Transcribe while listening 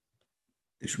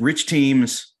There's rich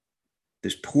teams,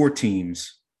 there's poor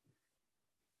teams,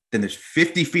 then there's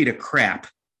 50 feet of crap,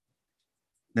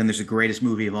 then there's the greatest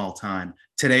movie of all time.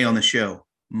 Today on the show,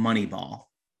 Moneyball.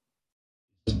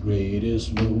 The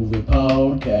greatest movie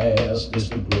podcast. It's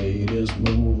the greatest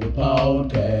movie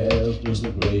podcast. It's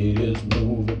the greatest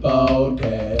movie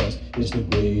podcast. It's the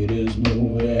greatest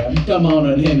movie. Come on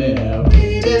and hit me now.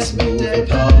 Greatest movie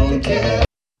podcast.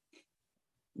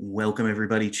 Welcome,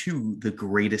 everybody, to the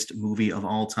greatest movie of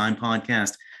all time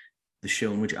podcast, the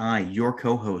show in which I, your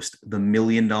co-host, the $1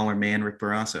 Million Man, Rick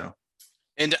Barrasso,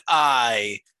 and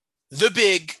I, the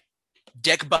big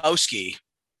Dekbowski,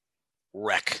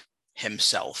 Wreck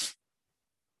himself.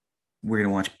 We're going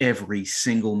to watch every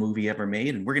single movie ever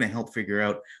made, and we're going to help figure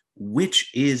out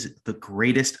which is the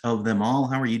greatest of them all.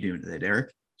 How are you doing today,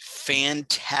 Derek?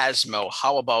 Phantasmo.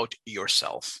 How about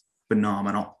yourself?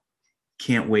 Phenomenal.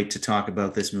 Can't wait to talk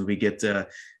about this movie. Getting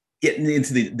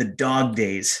into the dog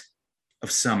days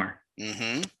of summer.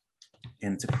 Mm-hmm.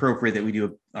 And it's appropriate that we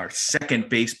do our second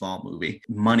baseball movie,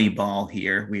 Moneyball,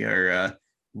 here. We are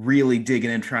really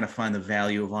digging in, trying to find the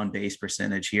value of on-base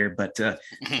percentage here. But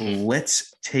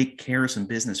let's take care of some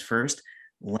business first.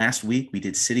 Last week, we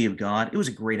did City of God. It was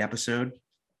a great episode.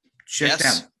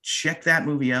 Check that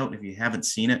movie out if you haven't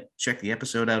seen it. Check the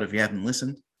episode out if you haven't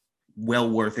listened. Well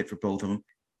worth it for both of them.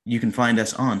 You can find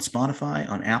us on Spotify,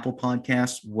 on Apple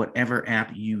Podcasts, whatever app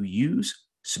you use.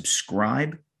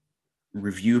 Subscribe,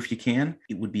 review if you can.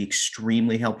 It would be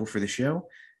extremely helpful for the show.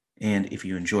 And if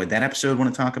you enjoyed that episode,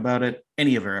 want to talk about it,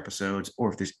 any of our episodes,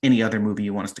 or if there's any other movie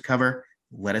you want us to cover,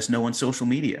 let us know on social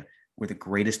media. We're the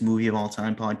greatest movie of all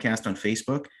time podcast on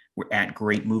Facebook. We're at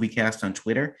Great Movie Cast on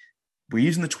Twitter. We're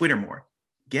using the Twitter more.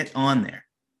 Get on there.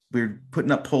 We're putting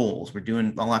up polls. We're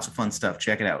doing lots of fun stuff.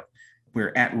 Check it out.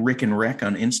 We're at Rick and Rec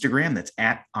on Instagram. That's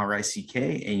at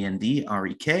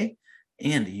RICKANDREK.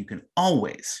 And you can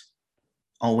always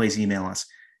email us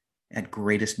at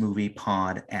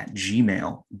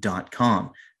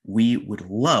greatestmoviepod@gmail.com. We would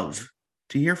love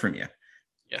to hear from you.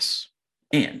 Yes.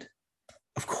 And,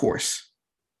 of course,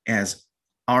 as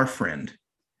our friend,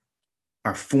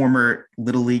 our former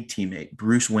Little League teammate,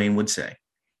 Bruce Wayne would say,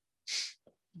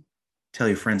 tell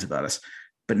your friends about us.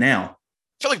 But now,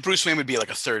 I feel like Bruce Wayne would be like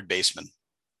a third baseman.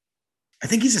 I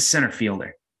think he's a center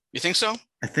fielder. You think so?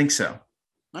 I think so.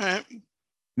 All right.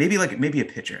 Maybe a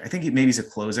pitcher. I think maybe he's a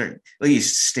closer. Like he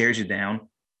stares you down.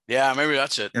 Yeah, maybe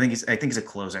that's it. I think he's a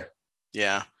closer.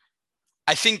 Yeah.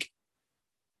 I think.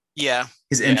 Yeah.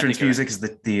 His entrance music is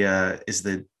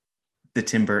the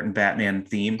Tim Burton Batman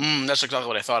theme. That's exactly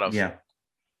what I thought of. Yeah.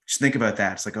 Just think about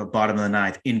that. It's like a bottom of the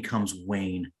ninth. In comes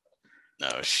Wayne.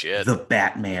 Oh shit. The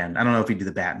Batman. I don't know if he'd do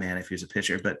the Batman if he was a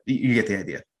pitcher, but you get the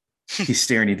idea. He's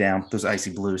staring you down. Those icy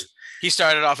blues. He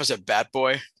started off as a bat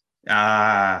boy.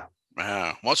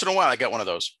 Once in a while, I get one of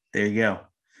those. There you go.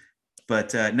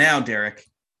 But now, Derek,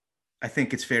 I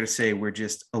think it's fair to say we're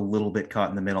just a little bit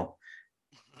caught in the middle.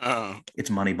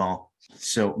 It's Moneyball.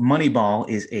 So Moneyball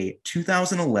is a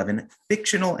 2011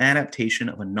 fictional adaptation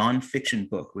of a nonfiction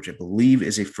book, which I believe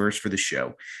is a first for the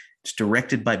show. It's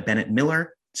directed by Bennett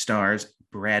Miller, stars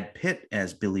Brad Pitt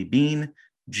as Billy Bean,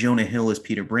 Jonah Hill as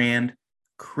Peter Brand,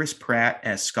 Chris Pratt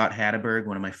as Scott Hatteberg,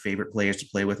 one of my favorite players to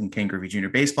play with in Ken Griffey Jr.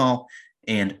 Baseball,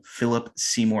 and Philip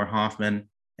Seymour Hoffman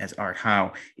as Art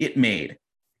Howe. It made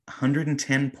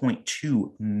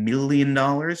 $110.2 million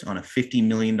on a $50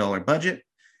 million budget.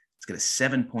 It's got a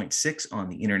 7.6 on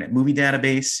the Internet Movie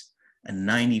Database, a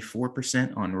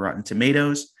 94% on Rotten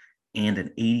Tomatoes, and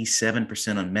an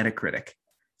 87% on Metacritic.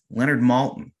 Leonard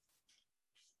Maltin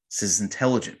says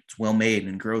intelligent, it's well made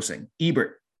and engrossing.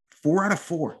 Ebert, 4 out of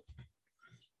 4.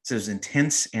 Says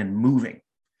intense and moving.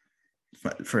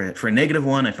 For a negative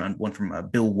one, I found one from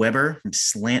Bill Weber from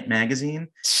Slant Magazine.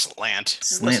 Slant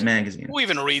Magazine. Who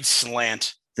even reads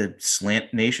Slant? The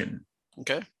Slant Nation.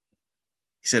 Okay.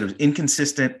 He said it was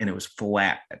inconsistent and it was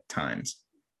flat at times.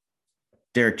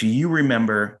 Derek, do you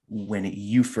remember when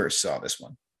you first saw this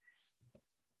one?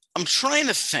 I'm trying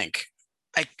to think.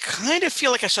 I kind of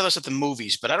feel like I saw this at the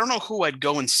movies, but I don't know who I'd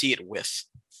go and see it with.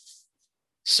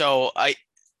 So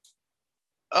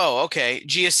oh, okay.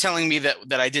 G is telling me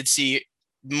that I did see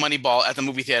Moneyball at the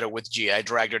movie theater with G. I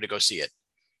dragged her to go see it.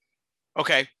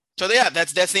 Okay. So yeah,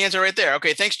 that's the answer right there.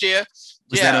 Okay. Thanks, Gia.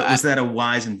 Was that a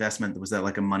wise investment? Was that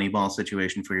like a Moneyball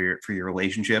situation for your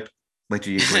relationship? Like,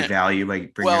 did you get great value by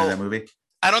bringing her to that movie?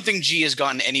 I don't think G has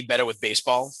gotten any better with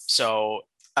baseball. So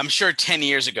I'm sure 10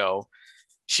 years ago,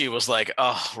 she was like,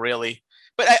 oh, really?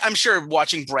 but I'm sure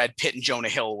watching Brad Pitt and Jonah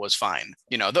Hill was fine.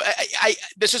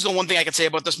 This is the one thing I can say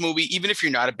about this movie. Even if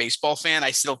you're not a baseball fan,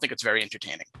 I still think it's very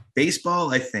entertaining.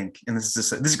 Baseball, I think, and this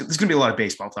is going to be a lot of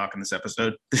baseball talk in this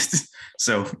episode.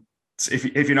 So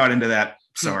if you're not into that,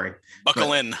 sorry.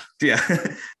 Buckle in. Yeah.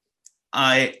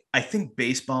 I think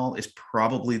baseball is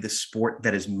probably the sport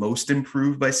that is most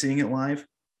improved by seeing it live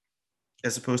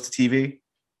as opposed to TV.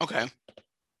 Okay.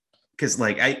 Because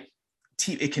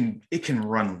it can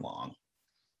run long,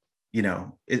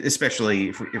 especially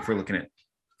if we're looking at.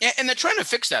 And they're trying to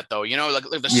fix that though, like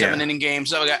the 7-inning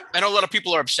games. So I know a lot of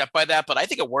people are upset by that, but I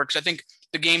think it works. I think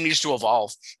the game needs to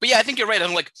evolve. But yeah, I think you're right.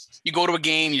 I'm like, you go to a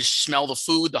game, you smell the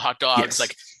food, the hot dogs, yes.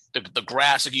 Like the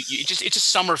grass. Like it's a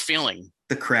summer feeling.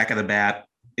 The crack of the bat.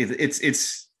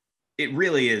 It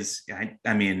really is.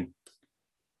 I mean,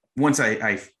 once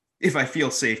if I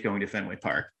feel safe going to Fenway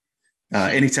Park,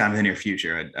 anytime in the near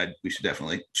future, we should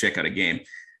definitely check out a game.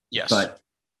 Yes. But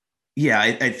yeah,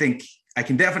 I think I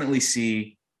can definitely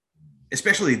see,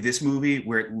 especially this movie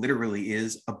where it literally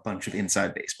is a bunch of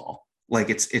inside baseball. Like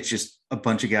it's just a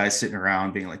bunch of guys sitting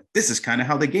around being like, this is kind of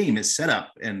how the game is set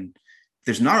up. And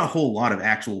there's not a whole lot of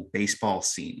actual baseball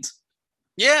scenes.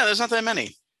 Yeah, there's not that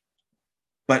many.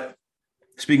 But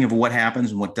speaking of what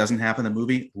happens and what doesn't happen in the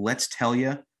movie, let's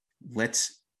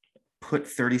put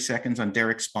 30 seconds on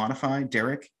Derek's Spotify.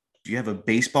 Derek, do you have a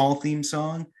baseball theme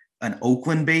song? An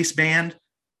Oakland-based band?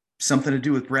 Something to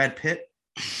do with Brad Pitt?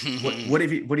 What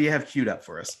do you have queued up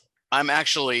for us? I'm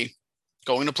actually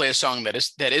going to play a song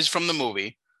that is from the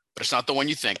movie, but it's not the one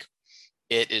you think.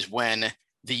 It is when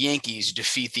the Yankees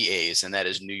defeat the A's, and that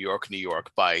is New York, New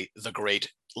York by the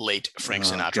great late Frank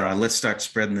Sinatra. God, let's start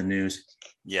spreading the news.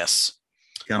 Yes.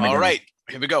 All right,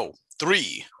 here we go.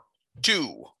 3,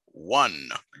 2, 1,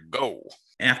 go.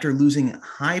 After losing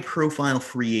high-profile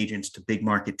free agents to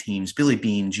big-market teams, Billy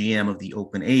Beane, GM of the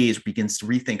Oakland A's, begins to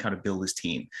rethink how to build his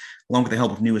team. Along with the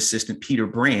help of new assistant Peter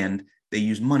Brand, they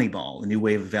use Moneyball, a new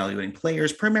way of evaluating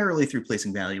players, primarily through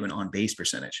placing value in on-base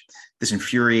percentage. This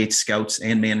infuriates scouts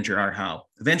and manager Art Howe.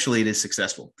 Eventually, it is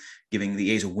successful, giving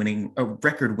the A's a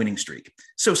record-winning streak.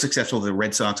 So successful that the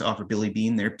Red Sox offer Billy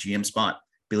Beane their GM spot.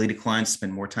 Billy declines to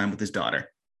spend more time with his daughter.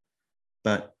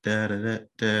 But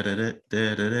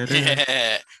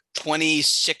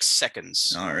 26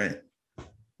 seconds. All right.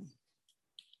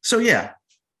 So yeah,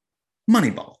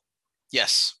 Moneyball.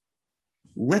 Yes.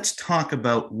 Let's talk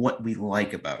about what we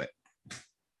like about it.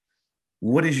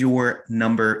 What is your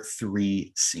number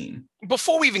 3 scene?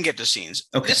 Before we even get to scenes,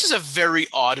 okay. This is a very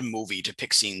odd movie to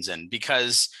pick scenes in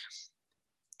because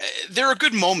there are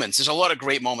good moments. There's a lot of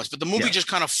great moments, but the movie just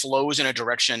kind of flows in a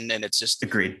direction, and it's just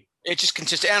agreed. It's just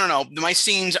consistent. I don't know. My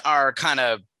scenes are kind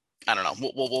of, I don't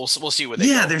know. We'll see what they.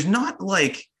 Yeah, go. There's not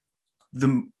like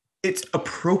it's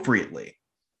appropriately.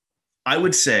 I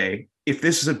would say if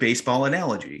this is a baseball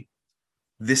analogy,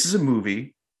 this is a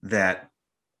movie that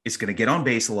is going to get on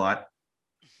base a lot.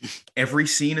 Every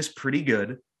scene is pretty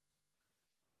good,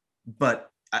 but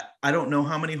I don't know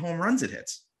how many home runs it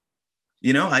hits.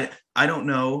 I don't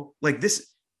know. Like this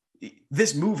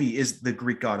movie is the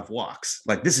Greek god of walks.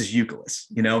 Like this is Euclid.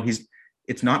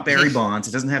 It's not Barry Bonds.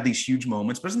 It doesn't have these huge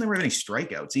moments, but it doesn't have any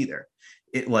strikeouts either.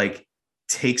 It like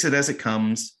takes it as it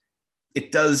comes.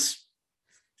 It does,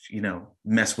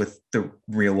 mess with the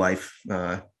real life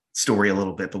story a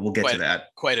little bit, but we'll get to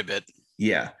that quite a bit.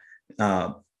 Yeah.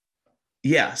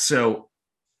 Yeah. So,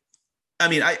 I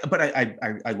mean, I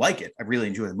like it. I really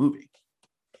enjoy the movie,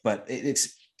 but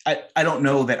I don't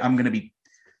know that I'm going to be,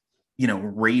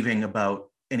 raving about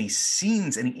any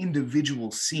scenes, any individual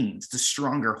scenes. It's a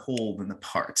stronger whole than the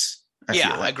parts.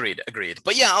 Agreed.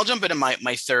 But yeah, I'll jump into my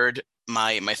third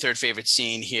favorite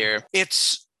scene here.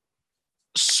 It's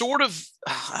sort of,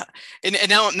 and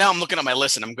now I'm looking at my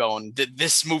list and I'm going,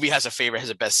 this movie has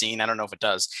a best scene. I don't know if it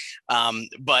does.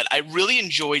 But I really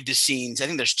enjoyed the scenes. I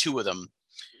think there's 2 of them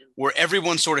where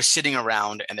everyone's sort of sitting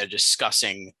around and they're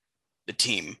discussing the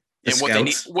team. And what they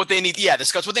need,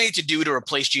 discuss what they need to do to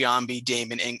replace Giambi,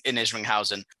 Damon, and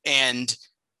Isringhausen. And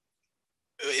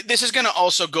this is going to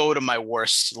also go to my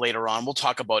worst later on. We'll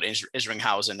talk about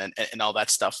Isringhausen and all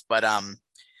that stuff. But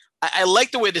I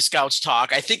like the way the scouts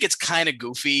talk. I think it's kind of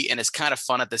goofy and it's kind of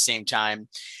fun at the same time.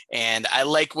 And I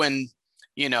like when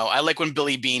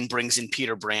Billy Beane brings in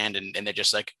Peter Brand and they're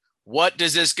just like, what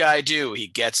does this guy do? He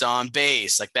gets on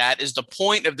base. Like that is the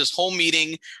point of this whole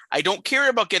meeting. I don't care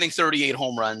about getting 38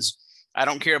 home runs. I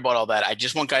don't care about all that. I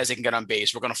just want guys that can get on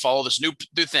base. We're going to follow this new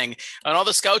thing. And all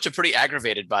the scouts are pretty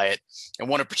aggravated by it. And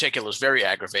one in particular is very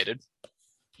aggravated.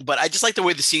 But I just like the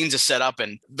way the scenes are set up.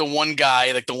 And the one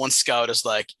guy, like the one scout is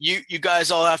like, you guys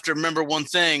all have to remember one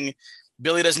thing.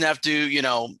 Billy doesn't have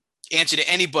to, answer to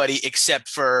anybody except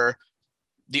for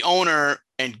the owner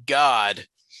and God.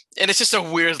 And it's just a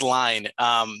weird line.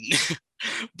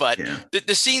 But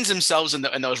the scenes themselves in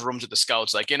those rooms with the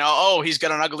scouts, like, oh, he's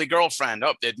got an ugly girlfriend.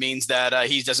 Oh, it means that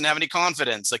he doesn't have any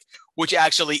confidence, like, which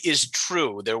actually is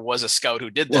true. There was a scout who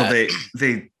did that. Well,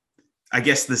 they I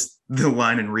guess the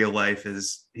line in real life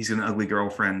is he's an ugly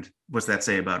girlfriend. What's that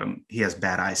say about him? He has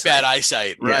bad eyesight. Bad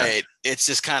eyesight, right. It's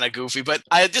just kind of goofy. But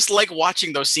I just like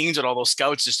watching those scenes with all those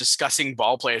scouts just discussing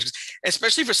ball players,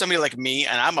 especially for somebody like me.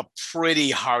 And I'm a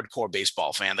pretty hardcore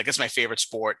baseball fan. Like, it's my favorite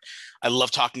sport. I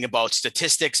love talking about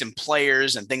statistics and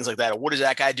players and things like that. What does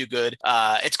that guy do good?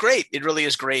 It's great. It really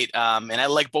is great. And I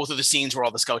like both of the scenes where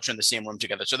all the scouts are in the same room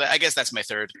together. So I guess that's my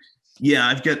third. Yeah,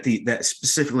 I've got that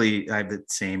specifically. I have the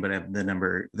same, but I have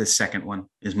the second one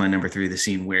is my number 3. The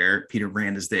scene where Peter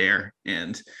Brand is there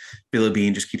and Billy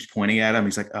Beane just keeps pointing at him.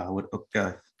 He's like, "Oh,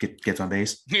 gets on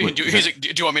base." He's like,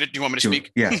 "Do you want me to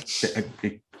speak?" Yeah,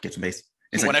 gets on base.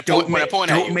 It's when like,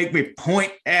 don't make me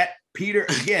point at Peter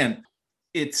again.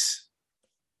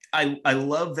 I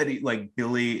love that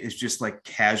Billy is just like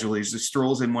casually just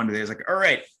strolls in one day. He's like, "All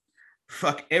right,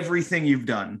 fuck everything you've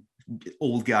done,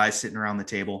 old guy sitting around the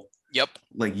table." Yep.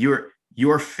 Like,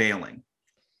 you're failing,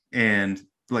 and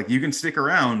like, you can stick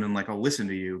around and like, I'll listen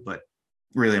to you, but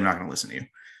really I'm not going to listen to you.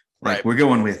 Like, right. We're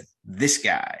going with this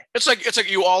guy. It's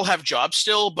like you all have jobs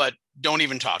still, but don't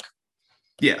even talk.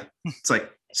 Yeah. It's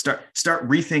like, start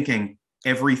rethinking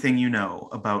everything you know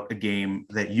about a game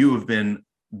that you have been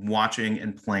watching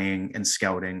and playing and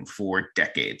scouting for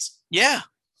decades. Yeah.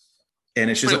 And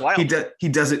it's just he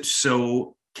does it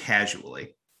so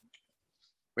casually.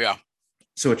 Yeah.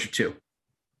 So what's your 2?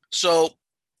 So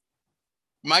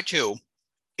my 2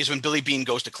 is when Billy Beane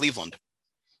goes to Cleveland,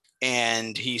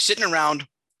 and he's sitting around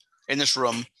in this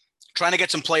room trying to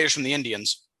get some players from the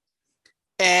Indians,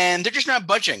 and they're just not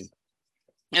budging,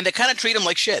 and they kind of treat him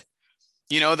like shit.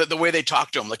 The way they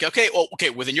talk to him, like, okay,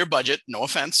 within your budget, no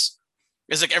offense.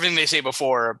 It's like everything they say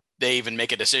before they even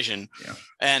make a decision. Yeah.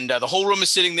 And the whole room is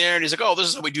sitting there, and he's like, "Oh, this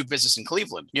is how we do business in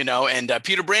Cleveland," and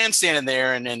Peter Brand standing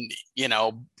there, and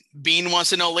Beane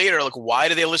wants to know later, like, why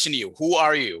do they listen to you? Who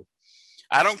are you?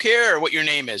 I don't care what your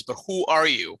name is, but who are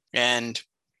you? And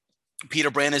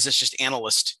Peter Brand is just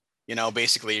analyst.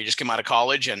 Basically, you just came out of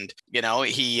college, and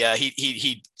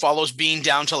he follows Beane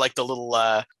down to like the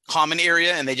little common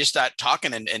area, and they just start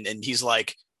talking, and he's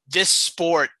like, this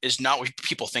sport is not what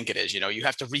people think it is. You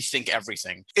have to rethink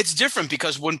everything. It's different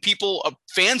because when people,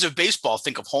 fans of baseball,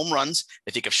 think of home runs,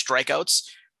 they think of strikeouts,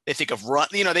 they think of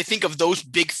they think of those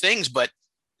big things, but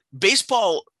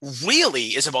baseball really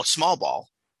is about small ball.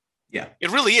 Yeah,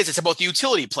 it really is. It's about the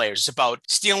utility players. It's about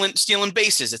stealing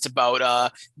bases. It's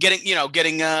about getting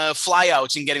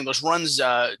flyouts and getting those runs.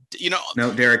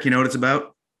 No, Derek, you know what it's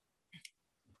about?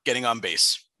 Getting on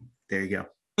base. There you go.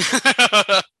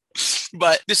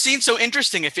 But the scene's so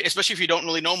interesting, especially if you don't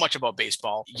really know much about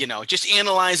baseball. Just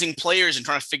analyzing players and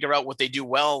trying to figure out what they do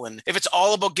well. And if it's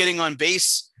all about getting on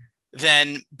base,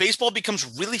 then baseball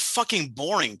becomes really fucking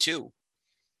boring too.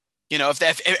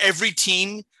 If every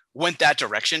team went that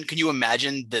direction, can you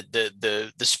imagine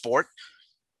the sport?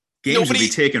 Games would be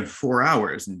taking 4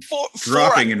 hours and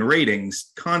dropping in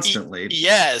ratings constantly.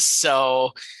 Yes,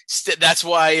 so that's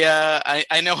why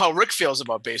I know how Rick feels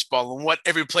about baseball and what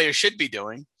every player should be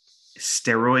doing.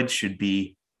 Steroids should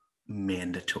be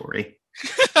mandatory.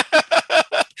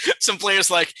 Some players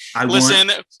like, I'm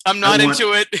not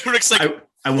into it. Rick's like,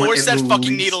 force that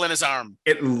fucking needle in his arm.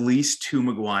 At least 2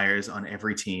 Maguires on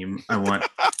every team. I want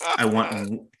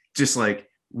just like,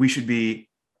 there should be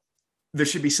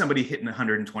somebody hitting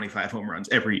 125 home runs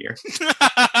every year.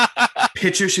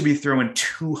 Pitchers should be throwing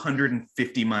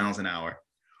 250 miles an hour.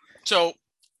 So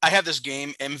I have this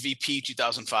game, MVP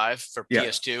 2005 for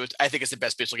PS2. I think it's the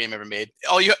best baseball game ever made.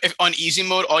 On easy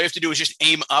mode, all you have to do is just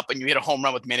aim up and you hit a home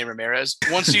run with Manny Ramirez.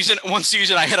 One season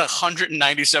I hit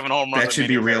 197 home runs. That should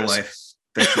be real life.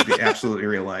 That should be absolutely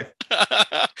real life.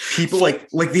 People like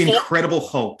the Incredible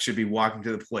Hulk should be walking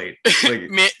to the plate.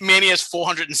 Like, Manny has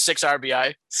 406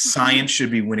 RBI. Science should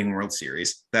be winning World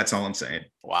Series. That's all I'm saying.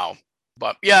 Wow.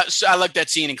 But yeah, so I like that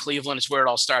scene in Cleveland. It's where it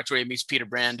all starts, where he meets Peter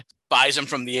Brand, buys him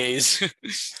from the A's.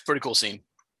 Pretty cool scene.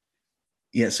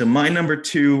 Yeah. So my number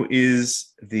 2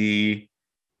 is I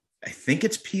think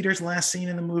it's Peter's last scene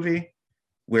in the movie,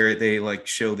 where they like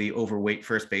show the overweight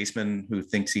first baseman who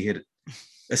thinks he hit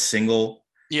a single.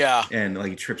 Yeah. And like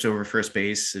he trips over first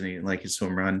base and he like his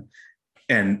home run.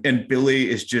 And Billy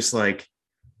is just like,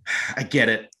 I get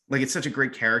it. Like, it's such a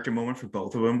great character moment for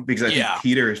both of them, because I think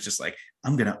Peter is just like,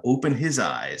 I'm going to open his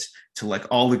eyes to like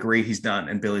all the great he's done.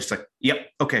 And Billy's like, yep.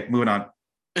 Okay. Moving on.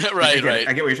 Right, I right.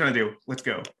 get what you're trying to do. Let's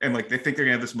go. And like they think they're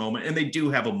gonna have this moment, and they do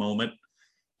have a moment,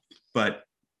 but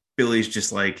Billy's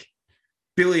just like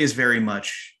Billy is very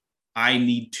much. I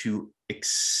need to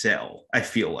excel. I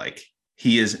feel like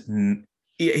he is.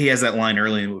 He has that line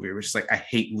early in the movie, which is like, "I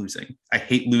hate losing. I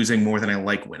hate losing more than I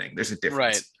like winning." There's a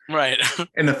difference, right.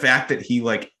 and the fact that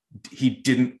he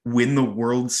didn't win the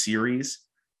World Series,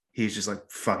 he's just like,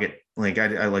 "Fuck it." Like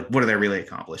I like, what did I really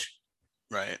accomplish?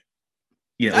 Right.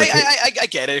 You know, like I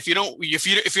get it. If you're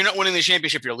not winning the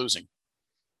championship, you're losing.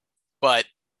 But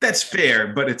that's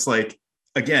fair. But it's like,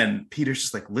 again, Peter's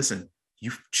just like, listen,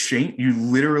 you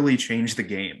literally changed the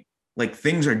game. Like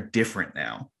things are different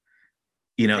now.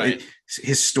 You know, right.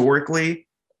 Historically,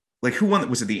 like who won?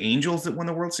 Was it the Angels that won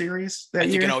the World Series that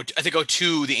year? I think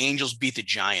 2002, the Angels beat the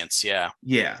Giants. Yeah.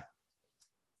 Yeah.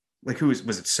 Like was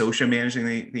it Sosha managing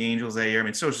the Angels that year? I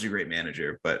mean, Sosha's a great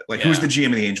manager, but like who's the GM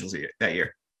of the Angels that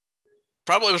year?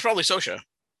 It was probably Sosha.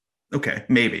 Okay,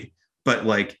 maybe. But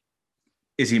like,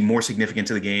 is he more significant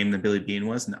to the game than Billy Beane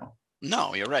was?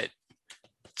 No, you're right.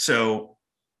 So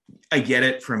I get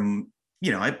it from,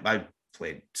 I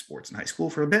played sports in high school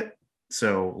for a bit.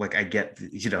 So like I get,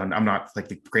 I'm not like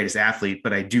the greatest athlete,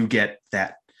 but I do get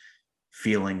that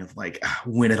feeling of like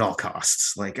win at all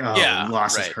costs. Like,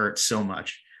 losses hurt so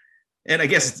much. And I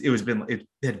guess it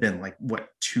had been like what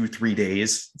 2-3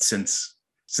 days since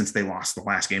they lost the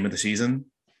last game of the season.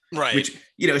 Right. Which,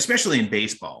 especially in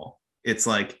baseball, it's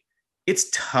like, it's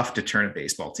tough to turn a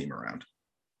baseball team around.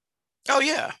 Oh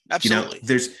yeah, absolutely.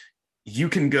 You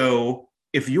can go,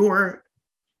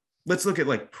 let's look at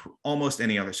like almost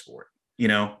any other sport,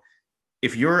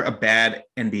 if you're a bad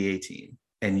NBA team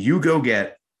and you go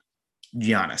get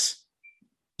Giannis,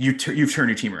 you've turned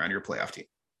your team around, your playoff team,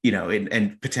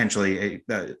 and potentially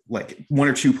like one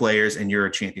or two players and you're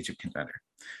a championship contender.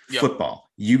 Yep. Football,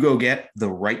 you go get the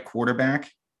right quarterback,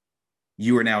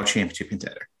 you are now a championship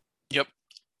contender. Yep.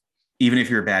 Even if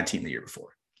you're a bad team the year before,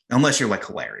 unless you're like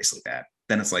hilariously bad,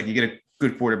 then it's like you get a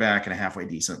good quarterback and a halfway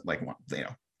decent, like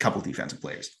couple defensive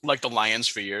players, like the Lions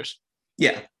for years.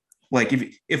 Yeah, like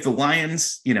if the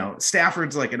Lions,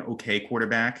 Stafford's like an okay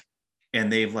quarterback,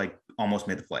 and they've like almost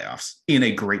made the playoffs in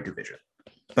a great division.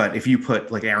 But if you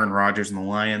put like Aaron Rodgers and the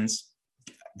Lions,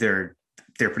 they're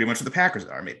pretty much what the Packers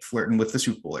are, maybe flirting with the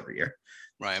Super Bowl every year.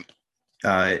 Right.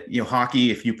 Hockey,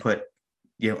 if you put,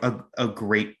 a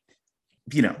great,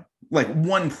 like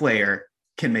one player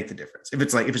can make the difference. If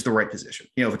it's the right position,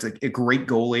 if it's a great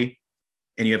goalie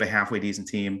and you have a halfway decent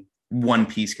team, one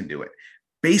piece can do it.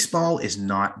 Baseball is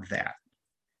not that.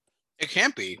 It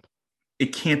can't be. It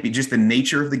can't be. Just the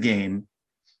nature of the game.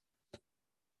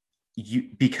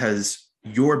 Because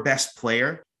your best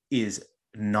player is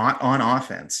not on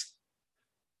offense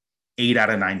 8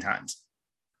 out of 9 times.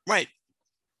 Right.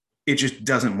 It just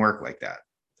doesn't work like that.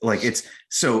 Like it's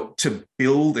so to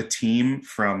build a team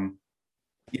from,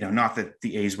 not that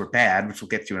the A's were bad, which we'll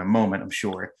get to in a moment, I'm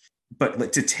sure, but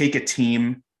like to take a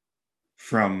team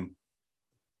from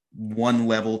one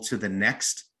level to the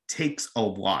next takes a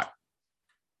lot.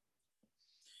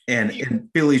 And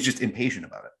Billy's just impatient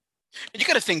about it. And you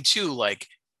got to think too, like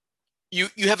you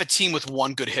have a team with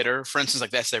one good hitter, for instance,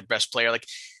 like that's their best player. Like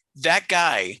that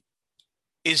guy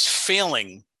is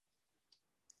failing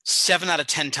 7 out of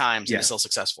 10 times and is still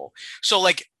successful. So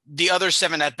like the other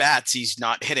 7 at bats, he's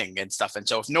not hitting and stuff. And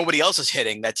so if nobody else is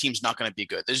hitting, that team's not going to be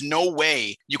good. There's no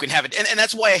way you can have it. And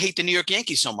that's why I hate the New York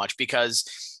Yankees so much,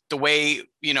 because the way,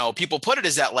 people put it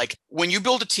is that like when you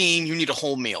build a team, you need a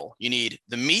whole meal. You need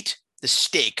the meat, the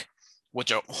steak,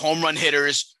 which are home run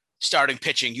hitters, starting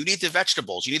pitching. You need the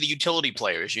vegetables. You need the utility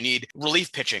players. You need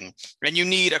relief pitching. And you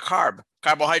need a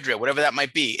carbohydrate, whatever that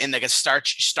might be, and like a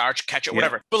starch, ketchup,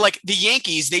 whatever. But like the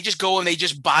Yankees, they just go and they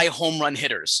just buy home run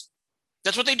hitters.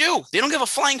 That's what they do. They don't give a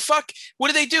flying fuck.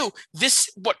 What do?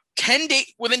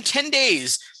 Within 10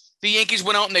 days, the Yankees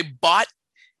went out and they bought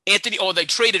they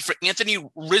traded for Anthony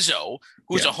Rizzo,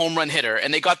 who's a home run hitter.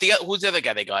 And they got who's the other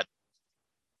guy they got?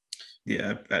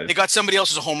 Yeah. They got somebody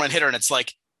else who's a home run hitter. And it's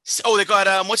like, they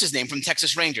got what's his name from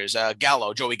Texas Rangers,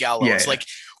 Joey Gallo. It's like,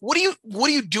 what are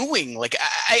you doing? Like,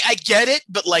 I get it,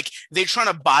 but like they're trying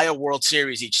to buy a World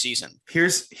Series each season.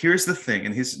 Here's the thing,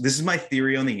 and this is my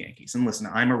theory on the Yankees. And listen,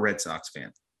 I'm a Red Sox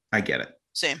fan. I get it.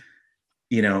 Same.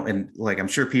 And like I'm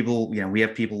sure people, we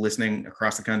have people listening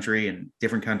across the country and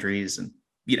different countries, and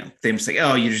they just say,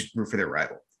 oh, you just root for their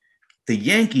rival. The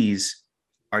Yankees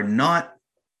are not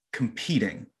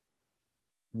competing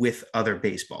with other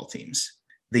baseball teams.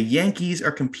 The Yankees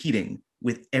are competing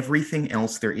with everything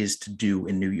else there is to do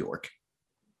in New York.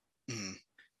 Mm.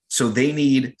 So they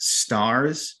need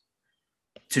stars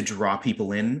to draw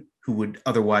people in who would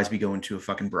otherwise be going to a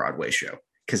fucking Broadway show.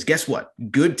 Because guess what?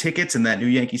 Good tickets in that new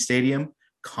Yankee Stadium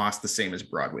cost the same as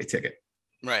Broadway ticket.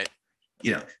 Right.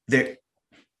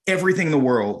 Everything in the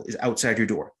world is outside your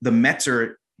door. The Mets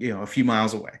are, a few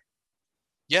miles away.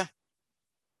 Yeah.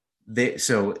 They're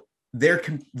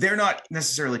not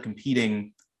necessarily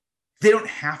competing. They don't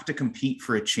have to compete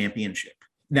for a championship.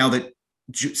 Now that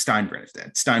Steinbrenner is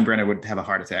dead, Steinbrenner would have a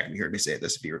heart attack if you heard me say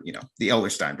this, if you were, the elder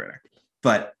Steinbrenner.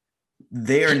 But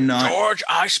they are not. George,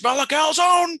 I smell a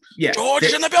calzone. Yeah, George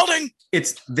is in the building.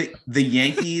 It's the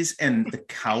Yankees and the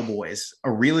Cowboys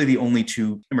are really the only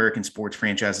two American sports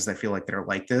franchises I feel like that are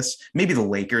like this. Maybe the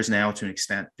Lakers now to an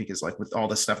extent, because like with all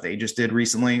the stuff they just did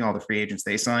recently, all the free agents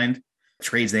they signed,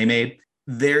 trades they made,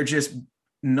 they're just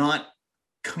not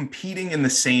competing in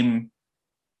the same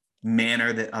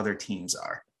manner that other teams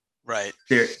are. Right.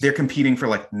 They're competing for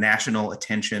like national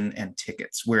attention and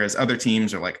tickets, whereas other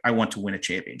teams are like, I want to win a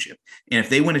championship. And if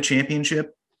they win a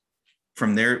championship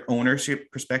from their ownership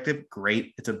perspective,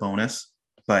 great, it's a bonus.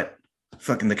 But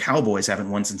fucking the Cowboys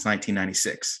haven't won since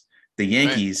 1996. The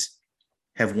Yankees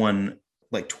have won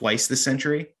like twice this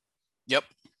century. Yep.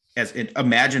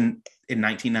 Imagine in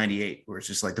 1998, where it's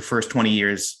just like the first 20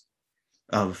 years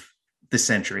of the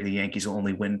century, the Yankees will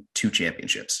only win 2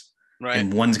 championships. Right.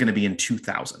 And one's going to be in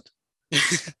 2000.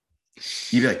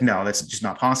 You'd be like, no, that's just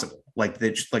not possible. Like, they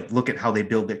just like, look at how they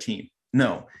build their team.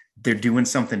 No, they're doing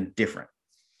something different.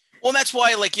 Well, that's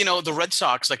why, like, the Red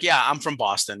Sox, like, yeah, I'm from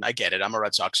Boston. I get it. I'm a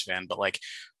Red Sox fan, but like,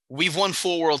 we've won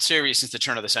 4 World Series since the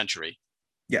turn of the century.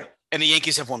 Yeah. And the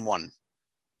Yankees have won 1.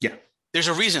 Yeah. There's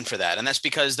a reason for that. And that's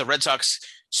because the Red Sox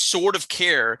sort of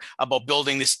care about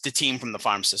building the team from the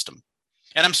farm system.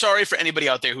 And I'm sorry for anybody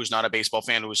out there who's not a baseball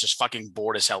fan, who's just fucking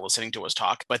bored as hell listening to us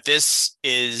talk. But this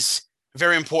is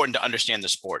very important to understand the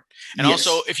sport. And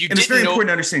also, if you didn't know, it's very important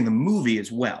to understand the movie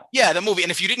as well. Yeah, the movie.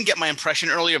 And if you didn't get my impression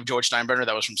earlier of George Steinbrenner,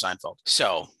 that was from Seinfeld.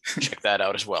 So check that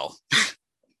out as well.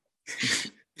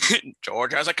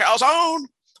 George has a calzone.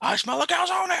 I smell a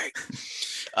calzone.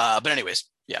 But anyways,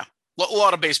 yeah, a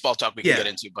lot of baseball talk we can get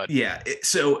into. But yeah,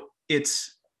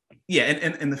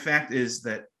 and the fact is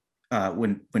that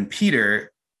when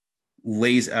Peter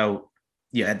lays out,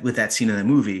 with that scene in the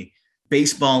movie,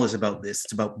 baseball is about this.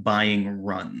 It's about buying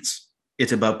runs.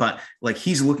 It's about, like,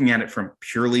 he's looking at it from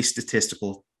purely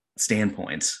statistical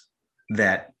standpoints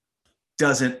that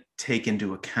doesn't take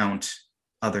into account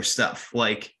other stuff.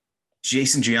 Like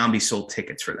Jason Giambi sold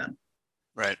tickets for them.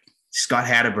 Right. Scott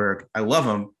Hatterberg, I love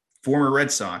him, former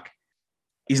Red Sox.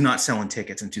 He's not selling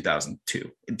tickets in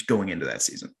 2002 going into that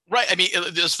season. Right. I mean,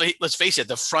 let's face it.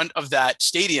 The front of that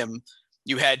stadium,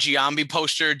 you had Giambi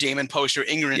poster, Damon poster,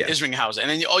 Isringhausen. And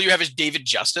then all you have is David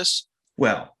Justice.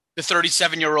 Well, the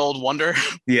 37-year-old wonder.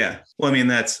 Yeah. Well, I mean,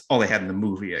 that's all they had in the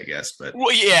movie, I guess. But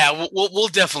we'll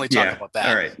definitely talk about that.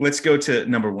 All right. Let's go to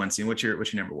number 1 scene. What's your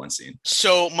number 1 scene?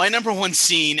 So my number 1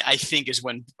 scene, I think, is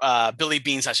when Billy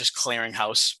Beane's at just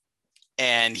clearinghouse.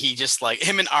 And he just, like,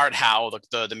 him and Art Howe,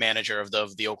 the manager of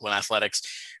the Oakland Athletics,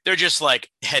 they're just like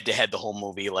head to head the whole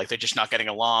movie. Like, they're just not getting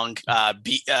along.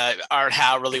 Art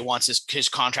Howe really wants his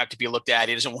contract to be looked at.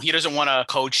 He doesn't want to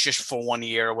coach just for 1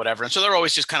 year or whatever. And so they're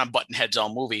always just kind of butting heads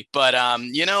all movie. But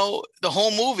the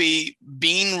whole movie,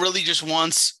 Beane really just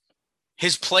wants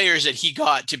his players that he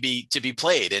got to be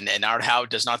played. And Art Howe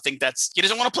does not think he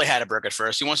doesn't want to play Hatterberg at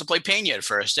first. He wants to play Pena at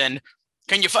first. And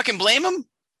can you fucking blame him?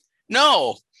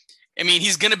 No. I mean,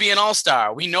 he's going to be an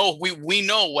all-star. We know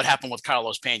what happened with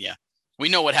Carlos Pena. We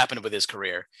know what happened with his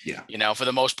career. Yeah. For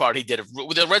the most part, he did.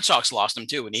 The Red Sox lost him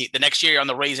too. And the next year on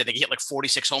the Rays, I think he hit like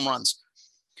 46 home runs.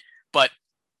 But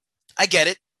I get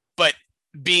it. But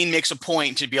Beane makes a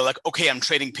point to be like, okay, I'm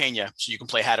trading Pena so you can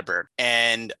play Hatterberg.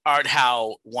 And Art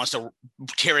Howe wants to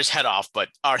tear his head off, but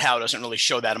Art Howe doesn't really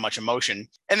show that much emotion.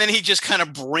 And then he just kind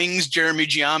of brings Jeremy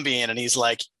Giambi in and he's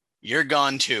like, you're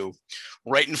gone too.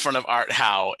 Right in front of Art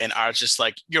Howe, and Art's just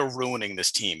like, you're ruining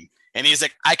this team. And he's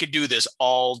like, I could do this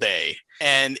all day.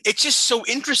 And it's just so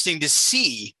interesting to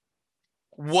see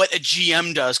what a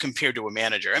GM does compared to a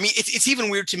manager. I mean, it's even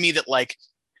weird to me that, like,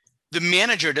 the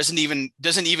manager doesn't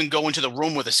even go into the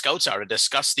room where the scouts are to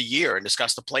discuss the year and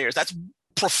discuss the players. That's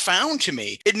profound to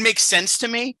me. It makes sense to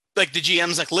me. Like, the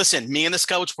GM's like, listen, me and the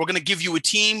scouts, we're going to give you a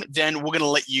team, then we're going to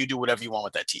let you do whatever you want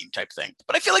with that team type thing.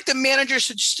 But I feel like the manager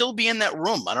should still be in that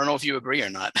room. I don't know if you agree or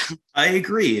not. I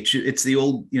agree. It's the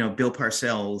old, Bill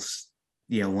Parcells,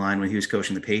 line when he was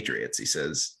coaching the Patriots. He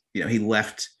says, he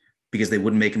left because they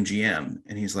wouldn't make him GM.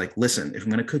 And he's like, listen, if I'm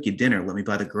going to cook you dinner, let me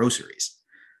buy the groceries.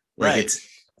 Like, right.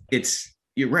 It's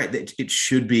you're right. It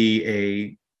should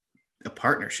be a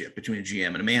partnership between a GM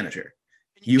and a manager.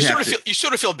 You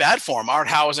sort of feel bad for him. Art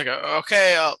Howe is like,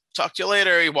 okay, I'll talk to you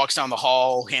later. He walks down the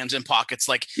hall, hands in pockets.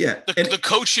 Like, the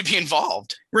coach should be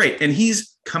involved. Right. And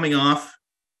he's coming off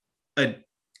a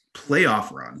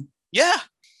playoff run. Yeah.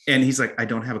 And he's like, I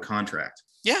don't have a contract.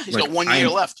 Yeah. He's got 1 year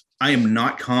left. I am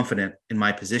not confident in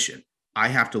my position. I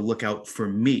have to look out for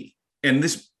me. And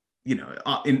this,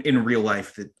 in real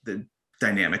life, the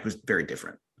dynamic was very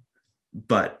different.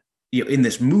 But, in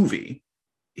this movie,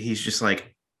 he's just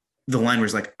like, the line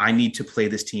was like, I need to play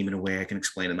this team in a way I can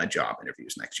explain in my job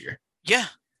interviews next year. Yeah.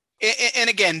 And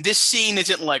again, this scene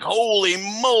isn't like, holy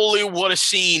moly, what a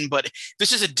scene, but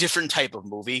this is a different type of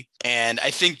movie. And I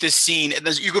think this scene,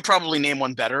 you could probably name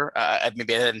one better.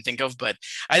 Maybe I didn't think of, but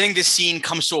I think this scene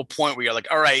comes to a point where you're like,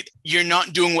 all right, you're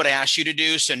not doing what I asked you to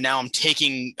do. So now I'm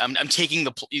taking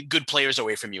the good players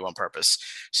away from you on purpose.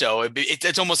 So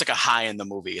it's almost like a high in the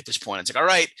movie at this point. It's like, all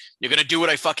right, you're going to do what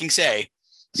I fucking say.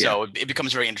 So it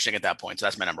becomes very interesting at that point. So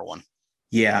that's my number one.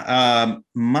 Yeah.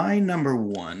 My number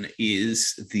one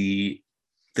is the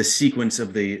sequence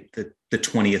of the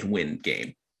 20th win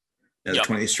game, the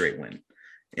 20th straight win.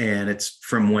 And it's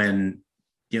from when,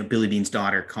 Billy Bean's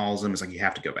daughter calls him. It's like, you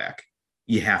have to go back.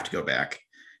 You have to go back.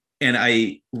 And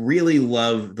I really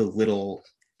love the little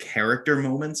character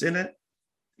moments in it.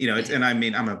 And I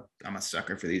mean, I'm a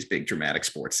sucker for these big dramatic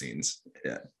sports scenes,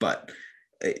 but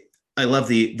I love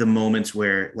the moments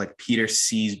where like Peter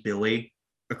sees Billy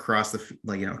across the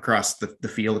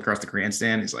field, across the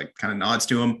grandstand. He's like kind of nods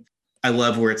to him. I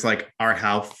love where it's like Art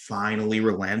Howe finally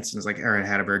relents and is like, all right,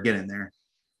 Hatterberg, get in there.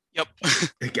 Yep.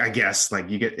 I guess like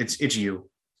you get it's you,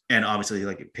 and obviously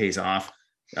like it pays off.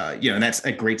 And that's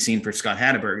a great scene for Scott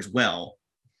Hatterberg as well,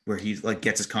 where he's like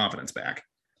gets his confidence back,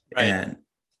 right. And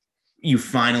you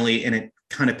finally, and it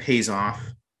kind of pays off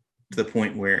to the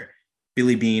point where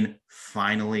Billy Bean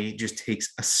finally just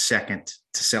takes a second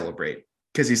to celebrate,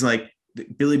 because he's like,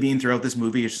 Billy Bean throughout this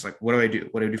movie is just like, what do I do?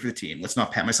 What do I do for the team? Let's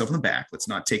not pat myself on the back. Let's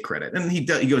not take credit. And he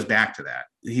goes back to that.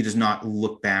 He does not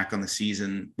look back on the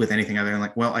season with anything other than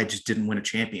like, well, I just didn't win a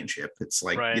championship. It's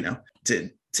like, right.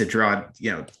 To draw,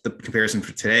 the comparison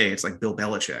for today, it's like Bill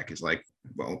Belichick is like,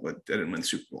 well, I didn't win the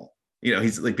Super Bowl.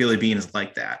 He's like, Billy Bean is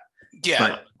like that. Yeah.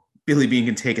 But Billy Bean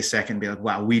can take a second and be like,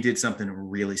 wow, we did something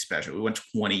really special. We won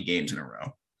 20 games in a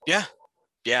row. Yeah.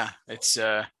 Yeah. It's,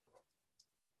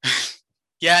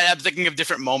 yeah, I'm thinking of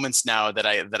different moments now that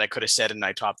I could have said in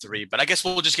my top three, but I guess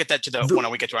we'll just get that to the when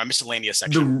we get to our miscellaneous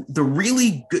section. The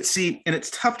really good and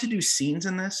it's tough to do scenes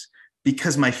in this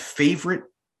because my favorite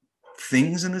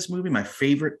things in this movie, my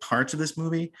favorite parts of this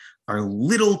movie are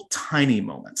little tiny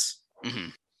moments.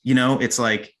 Mm-hmm. It's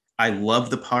like, I love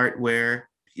the part where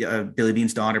Billy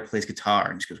Bean's daughter plays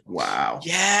guitar and she goes, wow.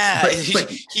 Yeah. But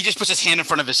he just puts his hand in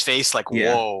front of his face like,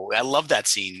 whoa, I love that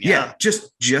scene. Yeah.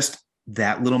 Just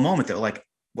that little moment that like,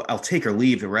 I'll take or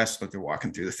leave the rest, like they're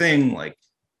walking through the thing, like,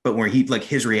 but where he like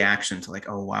his reaction to like,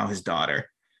 oh wow, his daughter,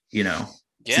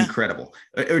 it's incredible.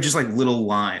 Or just like little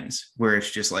lines where it's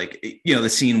just like, the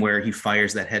scene where he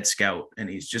fires that head scout and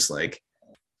he's just like,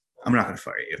 I'm not going to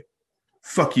fire you.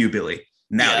 Fuck you, Billy.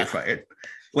 Now you're fired.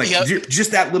 Like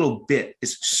just that little bit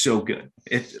is so good.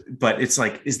 But it's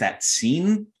like, is that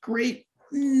scene great?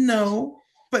 No.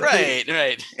 But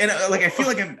right. And like I feel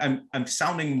like I'm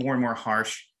sounding more and more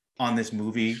harsh on this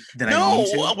movie than I mean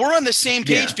to. No, we're on the same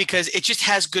page because it just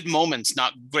has good moments,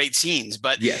 not great scenes.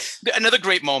 But yes, another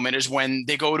great moment is when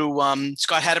they go to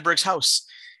Scott Hatterberg's house,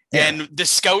 and the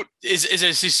scout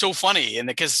is so funny, and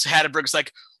because Hatterberg's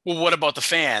like, well, what about the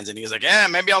fans? And he's like, yeah,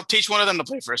 maybe I'll teach one of them to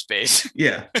play first base.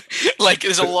 Yeah, like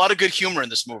there's a lot of good humor in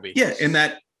this movie. Yeah, and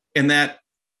that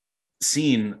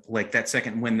scene, like that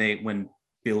second when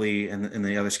Billy and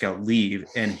the other scout leave,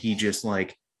 and he just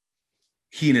like.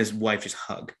 He and his wife just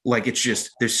hug. Like, it's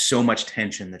just, there's so much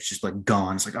tension that's just like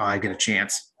gone. It's like, oh, I get a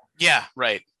chance. Yeah,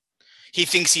 right. He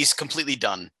thinks he's completely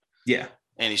done. Yeah.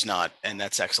 And he's not. And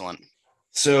that's excellent.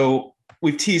 So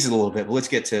we've teased it a little bit, but let's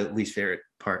get to least favorite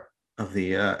part of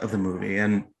the movie.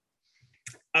 And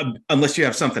unless you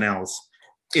have something else,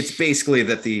 it's basically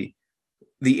that the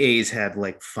A's had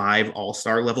like 5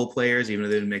 all-star level players, even though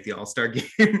they didn't make the all-star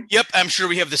game. Yep. I'm sure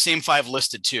we have the same 5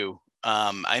 listed too.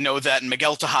 I know that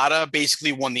Miguel Tejada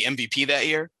basically won the MVP that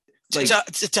year. Like,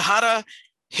 Tejada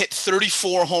hit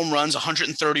 34 home runs,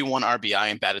 131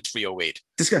 RBI, and batted .308.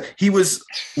 This guy, he was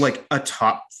like a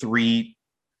top 3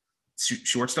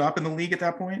 shortstop in the league at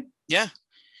that point. Yeah.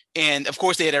 And of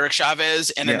course they had Eric Chavez,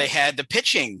 and then they had the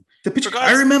pitching.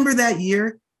 I remember that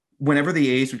year, whenever the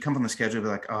A's would come on the schedule, they'd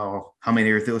be like, oh, how many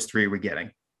of those 3 are we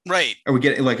getting? Right. Are we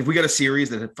getting, like, if we got a series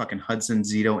that had fucking Hudson,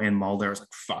 Zito, and Mulder, I was like,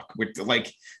 fuck, we're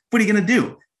like, what are you going to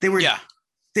do?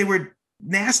 They were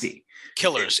nasty.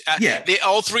 killers. Yeah.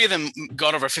 All three of them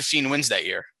got over 15 wins that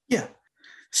year. Yeah.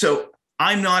 So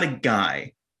I'm not a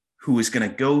guy who is going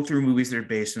to go through movies that are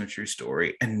based on a true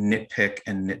story and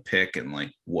nitpick and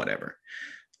like whatever.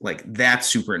 Like that's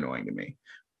super annoying to me.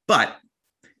 But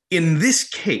in this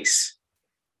case,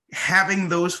 having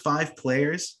those 5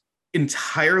 players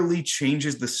entirely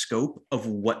changes the scope of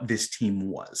what this team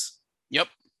was. Yep.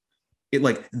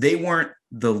 They weren't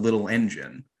the little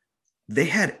engine. They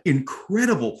had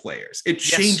incredible players. It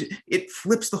changed. Yes. It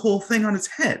flips the whole thing on its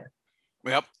head.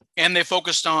 Yep. And they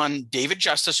focused on David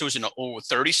Justice, who was in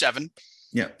 37.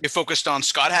 Yeah. They focused on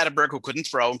Scott Hatteberg, who couldn't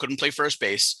throw and couldn't play first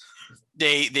base.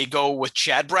 They go with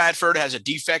Chad Bradford, has a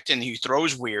defect and he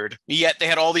throws weird. Yet they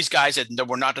had all these guys that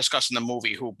were not discussed in the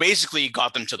movie who basically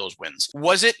got them to those wins.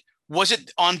 Was it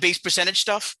on base percentage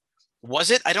stuff?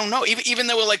 Was it? I don't know. Even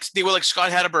though they were like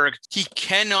Scott Hatteberg, he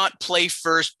cannot play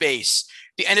first base.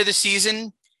 The end of the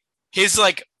season, his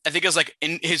I think it was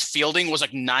in his fielding was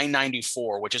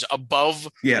 994, which is above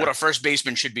what a first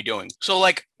baseman should be doing. So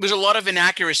there's a lot of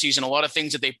inaccuracies and a lot of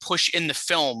things that they push in the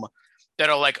film that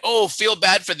are oh, feel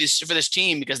bad for this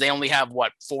team because they only have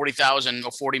 $40,000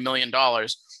 or $40 million,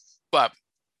 but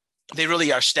they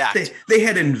really are stacked. They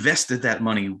had invested that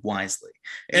money wisely,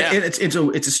 and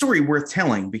it's a story worth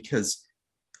telling because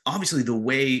obviously the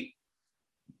way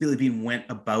Billy Beane went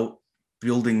about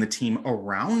building the team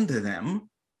around them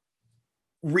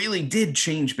really did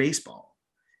change baseball.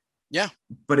 Yeah.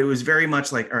 But it was very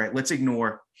much all right, let's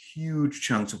ignore huge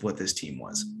chunks of what this team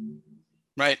was.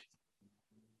 Right.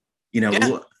 We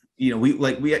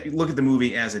look at the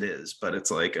movie as it is, but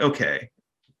it's okay,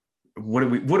 what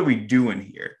are we doing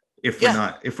here? If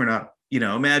we're not,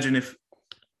 imagine if,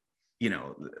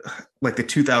 the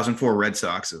 2004 Red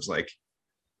Sox, it was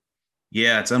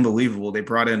it's unbelievable. They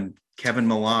brought in Kevin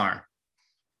Millar.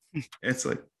 It's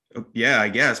I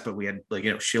guess, but we had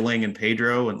Schilling and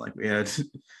Pedro, and we had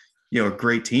a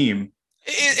great team.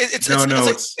 It's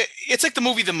like the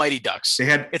movie The Mighty Ducks. They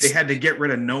had to get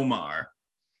rid of Nomar.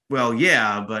 Well,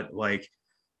 yeah, but Nomar,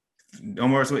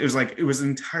 it was an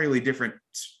entirely different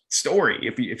story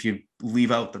if you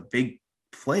leave out the big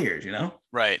players,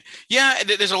 Right. Yeah,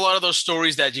 there's a lot of those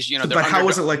stories that just But how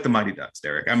was it like the Mighty Ducks,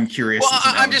 Derek? I'm curious. Well,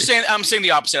 I'm saying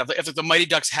the opposite. If the Mighty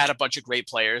Ducks had a bunch of great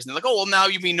players, and they're oh well, now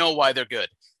we know why they're good.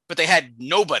 But they had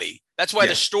nobody. That's why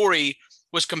the story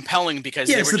was compelling because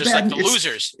they were just the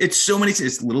losers. It's so many.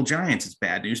 It's Little Giants. It's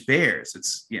Bad News Bears.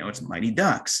 It's it's Mighty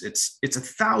Ducks. It's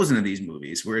 1,000 of these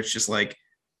movies where it's just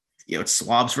it's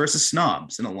slobs versus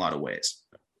snobs in a lot of ways.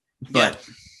 But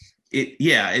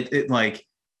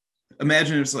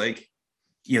imagine it's they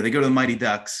go to the Mighty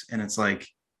Ducks and it's to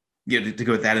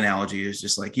go with that analogy is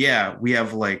just we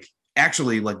have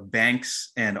actually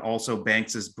Banks and also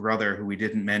Banks's brother, who we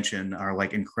didn't mention, are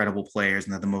incredible players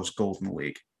and they're the most goals in the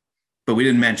league. But we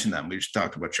didn't mention them. We just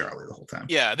talked about Charlie the whole time.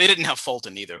 Yeah, they didn't have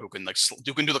Fulton either, who can do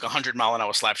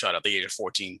 100-mile-an-hour slap shot at the age of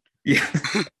 14. Yeah.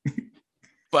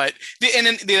 But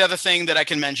then the other thing that I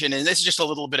can mention, and this is just a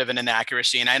little bit of an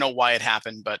inaccuracy, and I know why it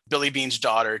happened, but Billy Beane's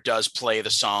daughter does play the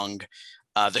song.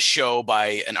 The Show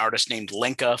by an artist named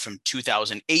Lenka from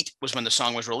 2008 was when the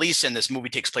song was released, and this movie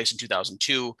takes place in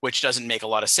 2002, which doesn't make a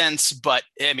lot of sense, but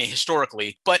I mean,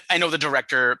 historically. But I know the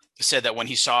director said that when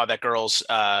he saw that girl's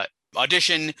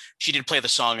audition, she did play the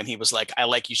song, and he was like, I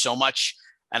like you so much,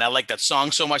 and I like that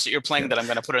song so much that you're playing that I'm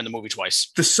going to put her in the movie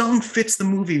twice. The song fits the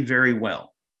movie very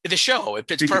well. The show,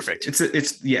 it's perfect.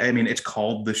 It's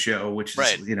called The Show, which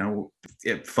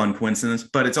is fun coincidence,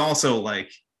 but it's also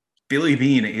Billy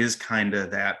Beane is kind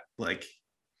of that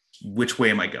which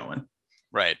way am I going?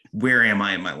 Right. Where am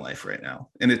I in my life right now?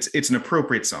 And it's an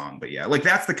appropriate song, but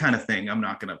that's the kind of thing I'm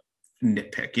not going to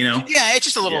nitpick, Yeah, it's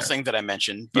just a little thing that I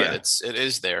mentioned, but it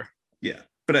is there. Yeah,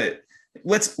 but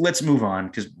let's move on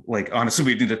because honestly,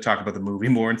 we need to talk about the movie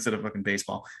more instead of fucking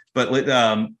baseball. But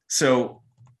so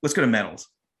let's go to medals.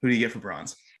 Who do you get for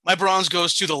bronze? My bronze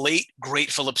goes to the late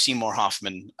great Philip Seymour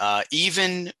Hoffman.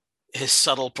 Even his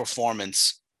subtle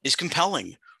performance is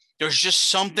compelling. There's just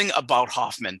something about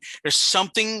Hoffman. There's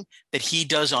something that he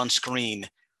does on screen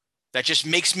that just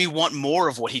makes me want more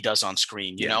of what he does on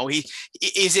screen.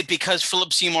 Is it because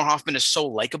Philip Seymour Hoffman is so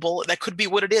likable? That could be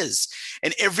what it is.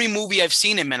 And every movie I've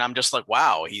seen him in, I'm just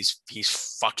wow, he's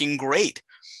fucking great.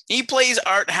 He plays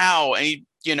Art Howe, and he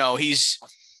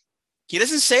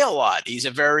doesn't say a lot. He's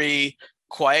a very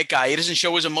quiet guy. He doesn't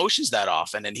show his emotions that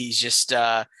often, and he's just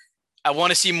I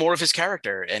want to see more of his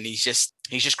character, and he's just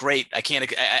great.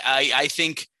 I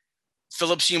think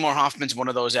Philip Seymour Hoffman's one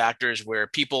of those actors where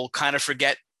people kind of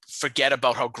forget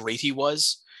about how great he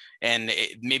was, and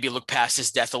maybe look past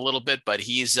his death a little bit, but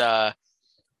he's not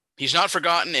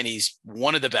forgotten, and he's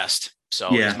one of the best. So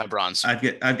he's my bronze. I've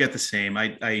got the same.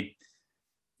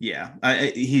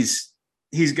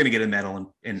 He's gonna get a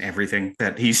medal in everything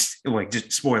that he's like.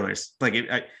 Just spoilers. Like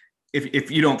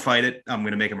if you don't fight it, I'm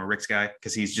gonna make him a Rick's guy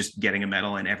because he's just getting a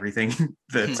medal in everything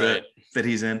that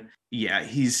he's in. Yeah,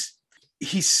 he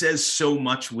says so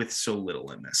much with so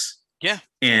little in this. Yeah,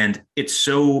 and it's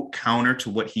so counter to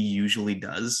what he usually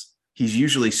does. He's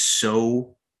usually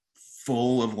so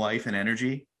full of life and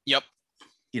energy. Yep.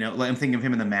 Like I'm thinking of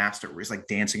him in The Master, where he's like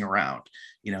dancing around.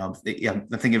 I'm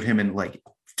thinking of him in like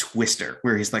Twister,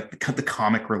 where he's like the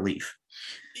comic relief.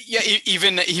 Yeah,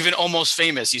 even Almost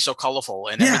Famous. He's so colorful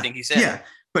and everything he said. Yeah,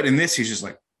 but in this, he's just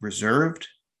like reserved.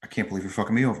 I can't believe you're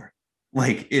fucking me over.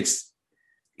 Like it's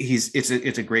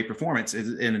a great performance,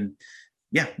 and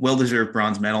well deserved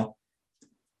bronze medal.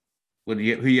 Who do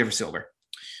you have for silver?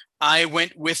 I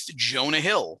went with Jonah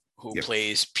Hill, who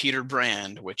plays Peter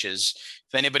Brand, which is,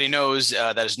 if anybody knows,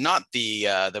 that is not the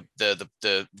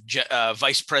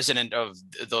vice president of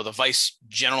the vice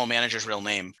general manager's real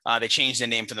name. They changed the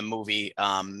name for the movie.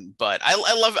 But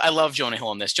I love Jonah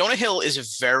Hill in this. Jonah Hill is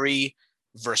a very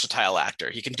versatile actor.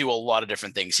 He can do a lot of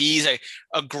different things. He's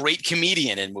a great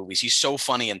comedian in movies. He's so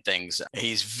funny in things.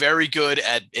 He's very good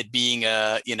at being in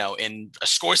a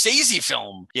Scorsese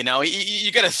film.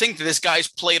 You got to think that this guy's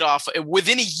played off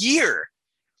within a year.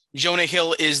 Jonah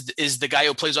Hill is the guy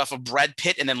who plays off of Brad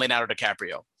Pitt and then Leonardo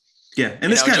DiCaprio. Yeah,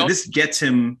 and this gets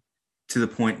him to the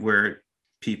point where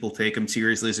people take him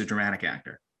seriously as a dramatic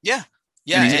actor. Yeah,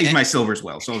 and he's my silver as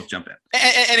well. So let's jump in.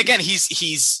 And again,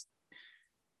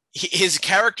 his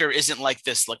character isn't like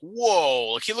this, like,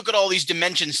 whoa, like you look at all these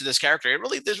dimensions to this character.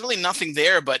 There's really nothing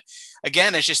there. But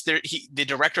again, it's just the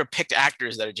director picked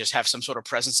actors that just have some sort of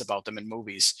presence about them in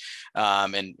movies.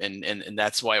 And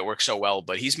that's why it works so well.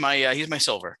 But he's my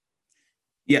silver.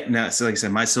 Yeah. No, so like I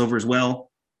said, my silver as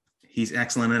well. He's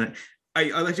excellent in it.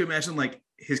 I like to imagine like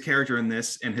his character in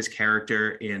this and his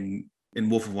character in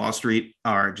Wolf of Wall Street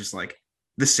are just like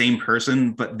the same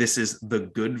person, but this is the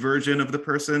good version of the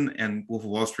person, and Wolf of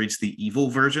Wall Street's the evil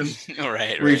version. All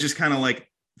right, where he's just kind of like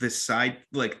the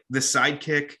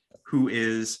sidekick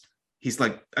he's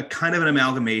like a kind of an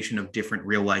amalgamation of different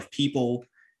real life people,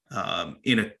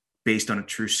 based on a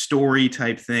true story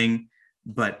type thing.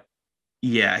 But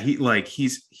yeah, he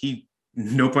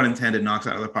no pun intended knocks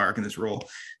out of the park in this role.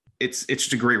 It's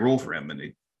just a great role for him, and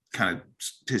it kind of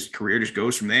his career just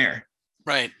goes from there.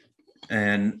 Right.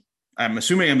 And I'm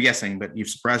guessing, but you've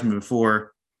surprised me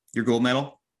before. Your gold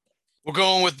medal? We're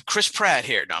going with Chris Pratt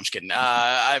here. No, I'm just kidding.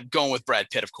 I'm going with Brad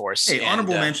Pitt, of course. Hey,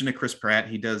 honorable mention to Chris Pratt.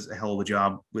 He does a hell of a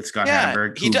job with Scott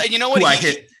Hatterberg. You know what?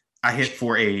 I hit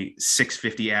for a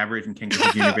 650 average in King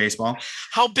Griffey Junior Baseball.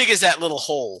 How big is that little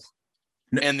hole?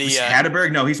 And the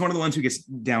Hatterberg? No, he's one of the ones who gets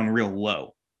down real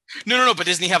low. No. But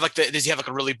does he have like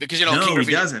a really big? Because no, King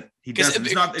Griffey, he doesn't. He doesn't.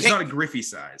 It's not a Griffey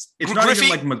size. It's not even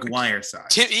like McGuire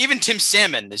size. Even Tim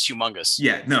Salmon is humongous.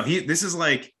 Yeah, no. This is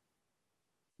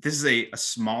a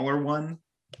smaller one.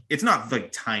 It's not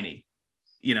like tiny.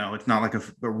 It's not like a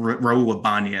Raul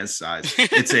Ibanez size.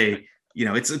 It's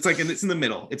it's like it's in the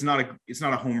middle. It's not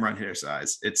a home run hitter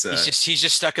size. It's he's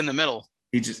just stuck in the middle.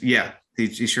 He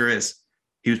sure is.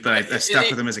 But I stuck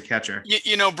with him as a catcher.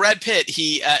 Brad Pitt.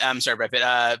 I'm sorry, Brad Pitt.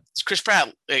 Chris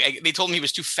Pratt. They told him he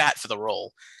was too fat for the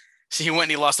role, so he went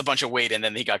and he lost a bunch of weight, and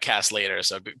then he got cast later.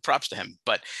 So props to him.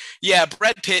 But yeah,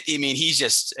 Brad Pitt. He's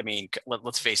just.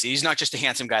 Let's face it. He's not just a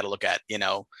handsome guy to look at.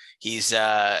 He's.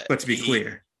 But to be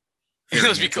clear.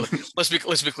 Let's be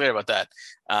clear about that.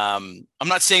 I'm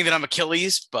not saying that I'm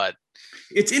Achilles, but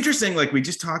it's interesting. Like we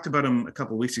just talked about him a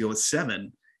couple of weeks ago with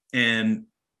Seven, and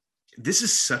this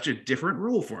is such a different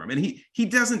role for him, and he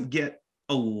doesn't get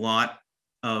a lot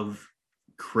of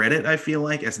credit, I feel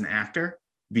like, as an actor,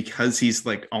 because he's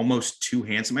like almost too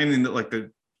handsome. I mean, like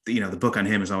the book on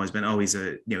him has always been, he's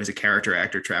a character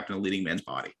actor trapped in a leading man's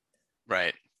body.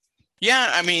 Right.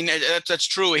 Yeah, that's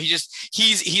true.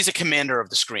 He's a commander of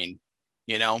the screen.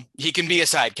 He can be a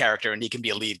side character and he can be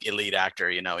a lead actor.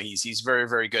 He's very,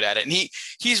 very good at it, and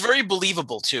he's very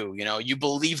believable too. You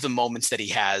believe the moments that he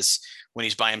has when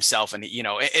he's by himself, and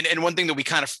and one thing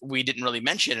that we didn't really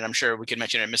mention, and I'm sure we could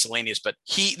mention it in miscellaneous, but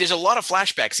there's a lot of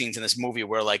flashback scenes in this movie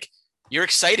where like you're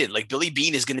excited, like Billy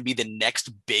Beane is going to be the next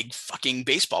big fucking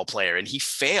baseball player, and he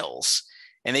fails,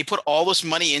 and they put all this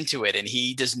money into it, and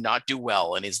he does not do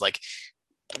well, and he's like.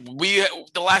 We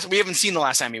haven't seen the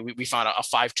last time we found a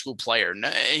 5-tool player.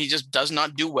 He just does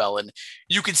not do well, and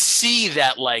you could see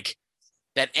that like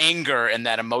that anger and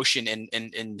that emotion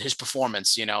in his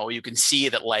performance. You can see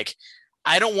that like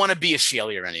I don't want to be a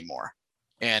failure anymore,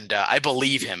 and I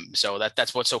believe him. So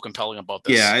that's what's so compelling about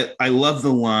this. Yeah, I love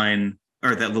the line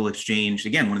or that little exchange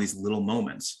again. One of these little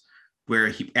moments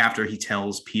where after he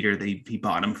tells Peter that he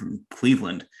bought him from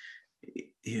Cleveland,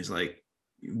 he was like,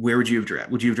 where would you have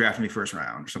drafted? Would you have drafted me first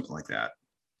round or something like that?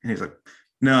 And he's like,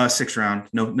 no, sixth round,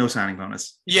 no signing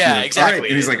bonus. Yeah, like, exactly. All right.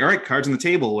 And he's like, all right, cards on the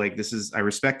table. Like, I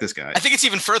respect this guy. I think it's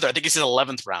even further. I think it's his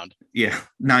 11th round. Yeah,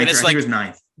 ninth. I think it was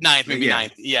ninth. Maybe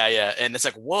ninth. Yeah. And it's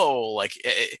like, whoa, like,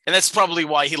 and that's probably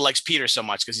why he likes Peter so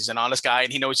much, because he's an honest guy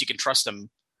and he knows you can trust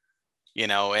him.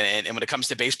 And when it comes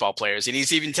to baseball players, and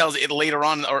he's even tells it later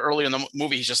on or earlier in the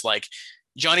movie, he's just like,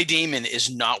 Johnny Damon is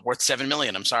not worth $7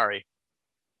 million. I'm sorry.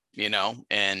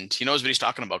 And he knows what he's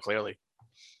talking about clearly.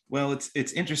 Well,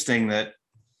 it's interesting that,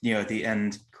 at the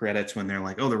end credits when they're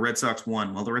like, oh, the Red Sox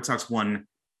won. Well, the Red Sox won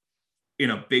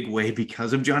in a big way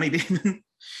because of Johnny Damon.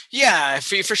 Yeah,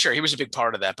 for sure. He was a big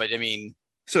part of that. But I mean,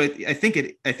 so I think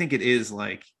it is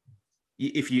like,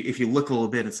 if you look a little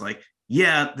bit, it's like,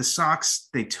 yeah, the Sox,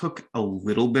 they took a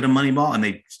little bit of Moneyball, and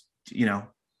they,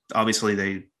 obviously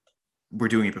they were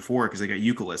doing it before because they got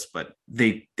Euclid, but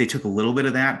they took a little bit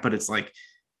of that. But it's like,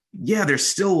 yeah, they're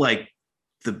still like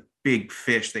the big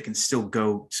fish. They can still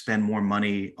go spend more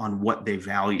money on what they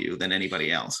value than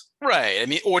anybody else. Right. I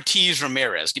mean, Ortiz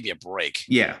Ramirez, give me a break.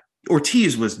 Yeah.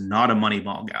 Ortiz was not a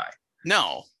Moneyball guy.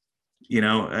 No.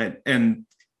 And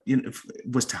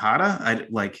was Tejada,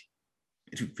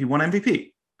 he won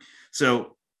MVP.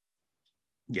 So,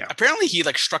 yeah. Apparently he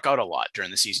struck out a lot during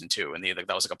the season too. And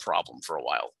that was like a problem for a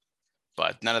while,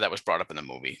 but none of that was brought up in the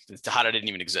movie. Tejada didn't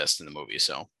even exist in the movie.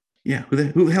 So yeah. Who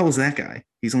the hell is that guy?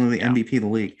 He's only the MVP of the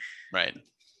league. Right.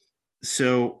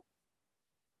 So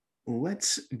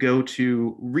let's go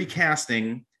to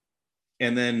recasting,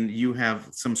 and then you have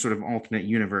some sort of alternate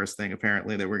universe thing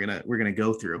apparently that we're gonna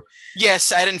go through.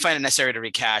 Yes, I didn't find it necessary to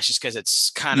recast just because it's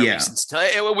kind of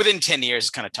recent. Within 10 years, it's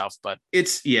kind of tough, but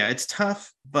it's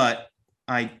tough. But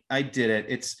I did it.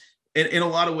 It's in a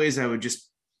lot of ways I would just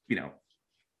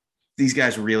these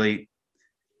guys really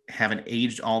haven't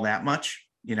aged all that much.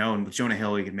 And with Jonah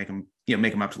Hill, you can make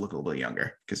him up to look a little bit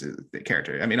younger because of the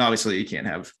character. I mean, obviously you can't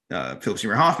have Philip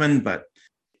Seymour Hoffman, but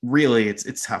really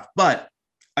it's tough. But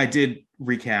I did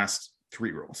recast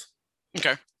 3 roles.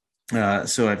 Okay.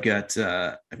 So I've got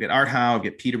Art Howe, I've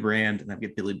got Peter Brand, and I've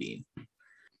got Billy Bean.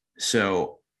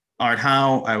 So Art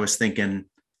Howe, I was thinking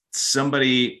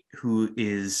somebody who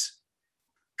is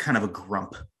kind of a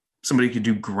grump, somebody who could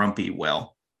do grumpy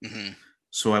well. Mm-hmm.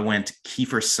 So I went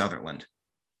Kiefer Sutherland.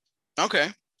 Okay.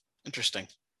 Interesting.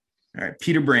 All right.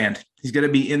 Peter Brand. He's got to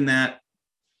be in that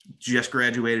just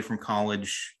graduated from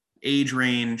college age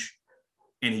range,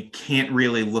 and he can't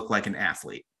really look like an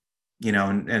athlete,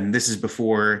 and this is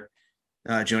before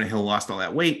Jonah Hill lost all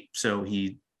that weight. So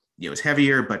he, is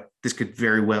heavier, but this could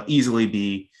very well easily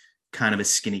be kind of a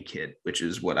skinny kid, which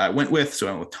is what I went with. So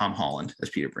I went with Tom Holland as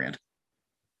Peter Brand.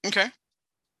 Okay.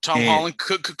 Tom Holland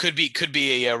could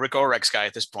be a Rick Orex guy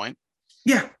at this point.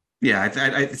 Yeah. Yeah,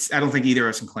 I don't think either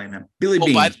of us can claim him. Billy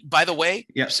Bean. By the way,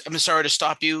 yes. I'm sorry to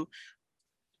stop you.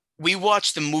 We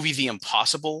watched the movie The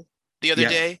Impossible the other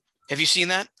day. Have you seen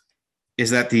that? Is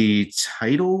that the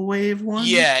tidal wave one?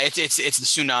 Yeah, it's the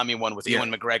tsunami one with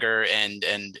Ewan McGregor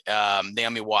and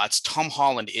Naomi Watts. Tom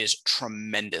Holland is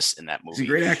tremendous in that movie. He's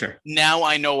a great actor. Now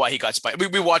I know why he got Spider.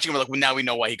 We watching him, we're like, now we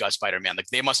know why he got Spider-Man. Like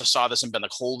they must have saw this and been like,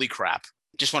 holy crap.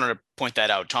 Just wanted to point that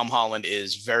out. Tom Holland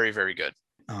is very, very good.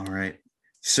 All right.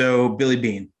 So Billy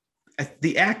Bean,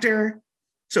 the actor.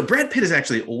 So Brad Pitt is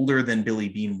actually older than Billy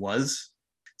Bean was,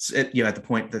 at the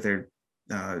point that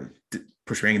they're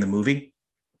portraying in the movie.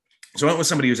 So I went with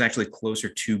somebody who's actually closer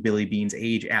to Billy Bean's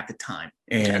age at the time,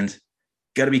 and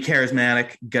got to be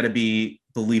charismatic, got to be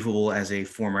believable as a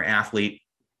former athlete,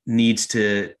 needs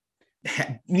to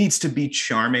be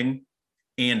charming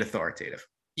and authoritative.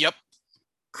 Yep.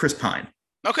 Chris Pine.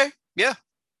 Okay. Yeah.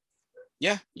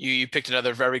 Yeah, you picked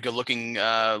another very good-looking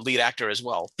lead actor as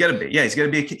well. Gotta be, yeah. He's got to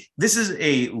be. This is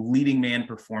a leading man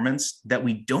performance that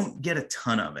we don't get a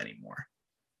ton of anymore.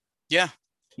 Yeah,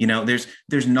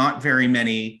 there's not very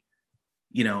many,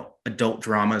 adult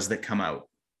dramas that come out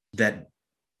that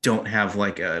don't have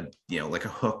like a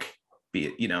hook. Be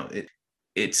it,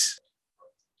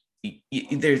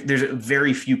 there's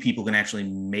very few people can actually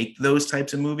make those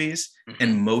types of movies,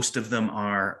 and most of them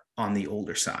are on the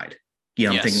older side.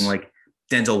 I'm thinking like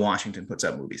Denzel Washington puts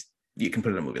out movies. You can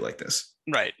put in a movie like this.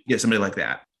 Right. Yeah, somebody like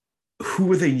that. Who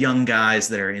are the young guys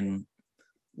that are in,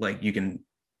 like, you can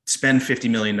spend $50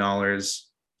 million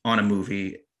on a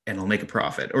movie and it'll make a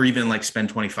profit, or even like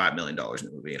spend $25 million in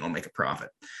a movie and it'll make a profit.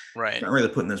 Right. Not really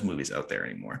putting those movies out there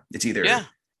anymore. It's either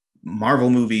Marvel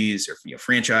movies or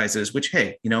franchises, which,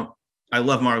 hey, I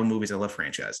love Marvel movies. I love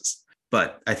franchises,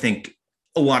 but I think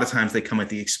a lot of times they come at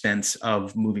the expense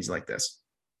of movies like this.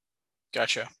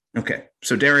 Gotcha. Okay.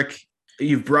 So Derek,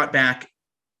 you've brought back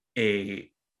a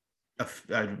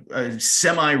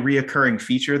semi-reoccurring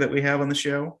feature that we have on the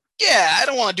show. Yeah, I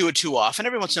don't want to do it too often.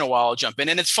 Every once in a while, I'll jump in.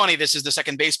 And it's funny, this is the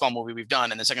second baseball movie we've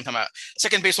done. And the second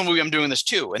baseball movie I'm doing this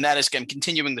too. And that is, again,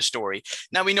 continuing the story.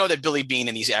 Now, we know that Billy Beane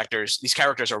and these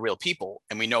characters are real people,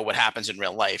 and we know what happens in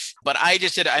real life. But I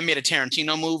made a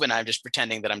Tarantino move, and I'm just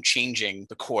pretending that I'm changing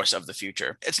the course of the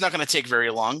future. It's not going to take very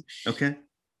long. Okay.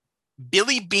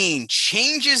 Billy Beane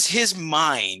changes his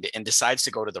mind and decides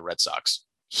to go to the Red Sox.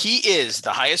 He is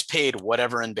the highest paid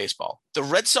whatever in baseball. The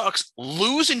Red Sox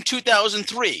lose in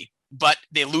 2003, but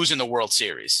they lose in the World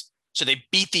Series. So they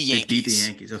beat the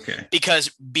Yankees. Okay. Because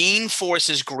Beane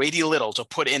forces Grady Little to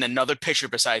put in another pitcher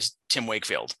besides Tim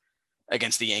Wakefield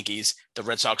against the Yankees. The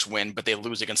Red Sox win, but they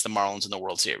lose against the Marlins in the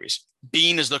World Series.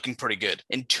 Beane is looking pretty good.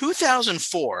 In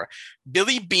 2004,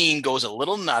 Billy Beane goes a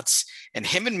little nuts, and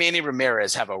him and Manny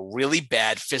Ramirez have a really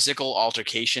bad physical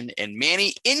altercation, and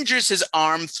Manny injures his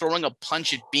arm throwing a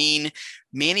punch at Beane.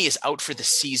 Manny is out for the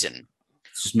season.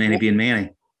 It's just Manny being Manny.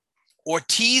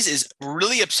 Ortiz is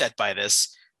really upset by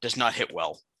this, does not hit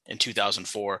well in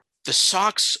 2004. The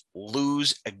Sox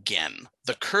lose again.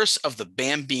 The curse of the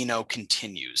Bambino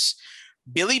continues.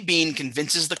 Billy Beane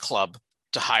convinces the club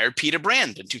to hire Peter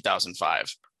Brand in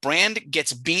 2005. Brand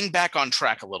gets Beane back on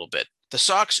track a little bit. The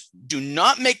Sox do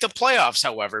not make the playoffs,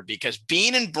 however, because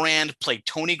Beane and Brand play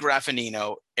Tony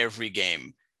Graffinino every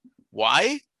game.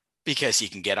 Why? Because he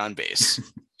can get on base.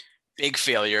 Big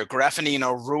failure.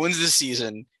 Graffinino ruins the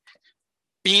season.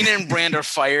 Beane and Brand are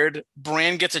fired.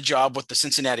 Brand gets a job with the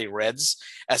Cincinnati Reds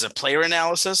as a player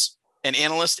analyst,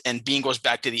 and Beane goes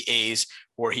back to the A's,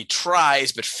 where he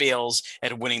tries but fails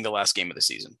at winning the last game of the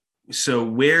season. So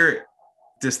where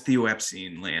does Theo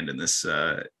Epstein land in this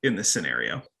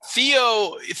scenario?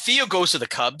 Theo goes to the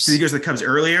Cubs. So he goes to the Cubs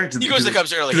earlier? He goes to the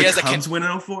Cubs early. He has the Cubs win in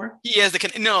 2004? He has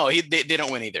they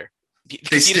don't win either.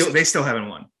 They still haven't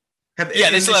won.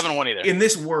 They still haven't won either. In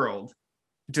this world,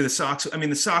 do the Sox? I mean,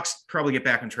 the Sox probably get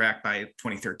back on track by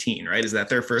 2013, right? Is that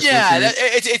their first? Yeah,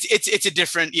 it's a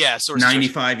different sort of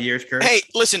 95 years, Kurt. Hey,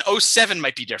 listen, 07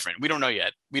 might be different. We don't know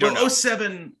yet. We don't know.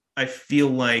 07, I feel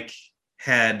like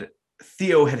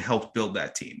Theo had helped build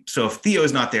that team. So if Theo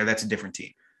is not there, that's a different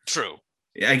team. True.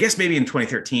 I guess maybe in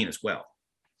 2013 as well.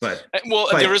 But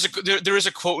there is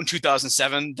a quote in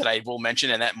 2007 that I will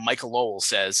mention, and that Michael Lowell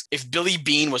says, "If Billy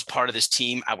Beane was part of this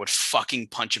team, I would fucking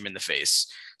punch him in the face."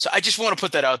 So I just want to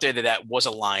put that out there that was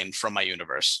a line from my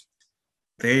universe.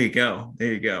 There you go.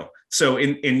 So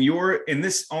in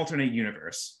this alternate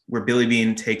universe where Billy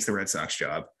Beane takes the Red Sox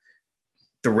job,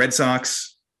 the Red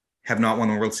Sox have not won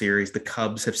the World Series. The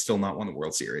Cubs have still not won the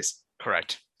World Series.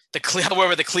 Correct.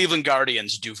 However, the Cleveland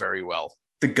Guardians do very well.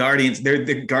 The Guardians, they're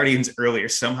the Guardians earlier.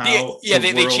 Somehow,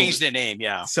 they changed their name.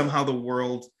 Yeah. Somehow the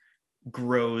world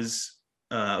grows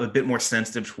a bit more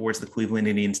sensitive towards the Cleveland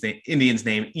Indians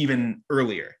name even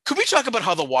earlier. Could we talk about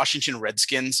how the Washington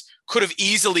Redskins could have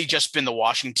easily just been the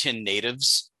Washington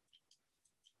Natives?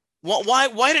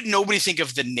 Why did nobody think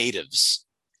of the Natives?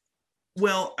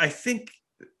 Well, I think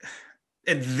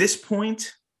at this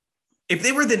point, if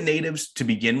they were the Natives to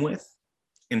begin with,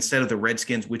 instead of the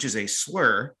Redskins, which is a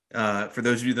slur, for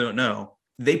those of you that don't know,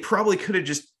 they probably could have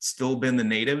just still been the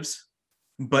Natives,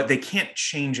 but they can't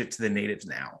change it to the Natives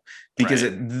now because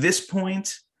at this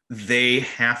point they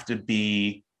have to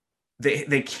be,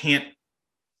 they can't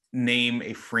name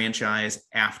a franchise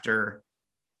after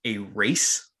a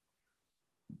race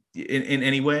in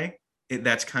any way.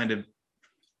 That's kind of,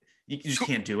 you just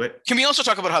can't do it. Can we also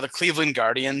talk about how the Cleveland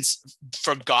Guardians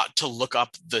forgot to look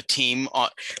up the team?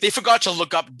 They forgot to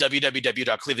look up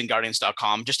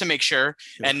www.clevelandguardians.com just to make sure.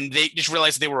 And they just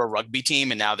realized they were a rugby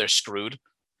team and now they're screwed.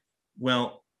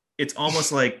 Well, it's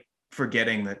almost like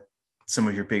forgetting that some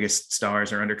of your biggest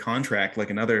stars are under contract, like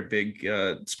another big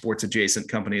sports adjacent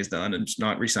company has done, and just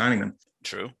not re-signing them.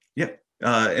 True. Yep.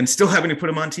 And still having to put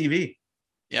them on TV.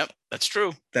 Yep, that's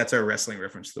true. That's our wrestling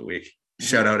reference of the week.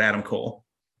 Shout out Adam Cole.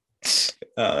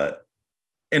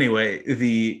 Anyway,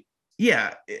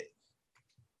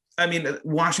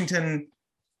 Washington,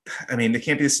 they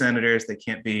can't be the Senators. They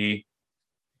can't be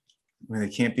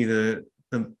the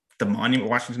monument,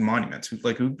 Washington Monuments.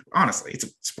 Who honestly, it's a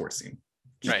sports team.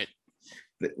 Right.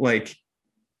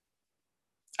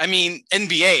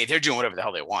 NBA, they're doing whatever the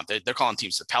hell they want. They're calling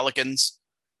teams the Pelicans.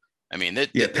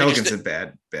 Pelicans are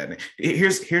bad name.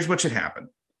 Here's what should happen.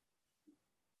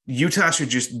 Utah should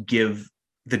just give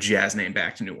the Jazz name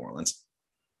back to New Orleans,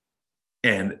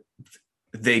 and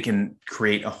they can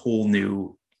create a whole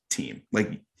new team.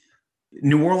 Like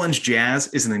New Orleans Jazz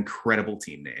is an incredible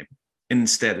team name. And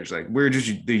instead, there's we're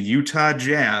just the Utah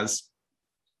Jazz.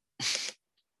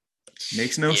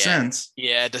 Makes no sense.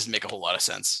 Yeah, it doesn't make a whole lot of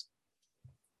sense.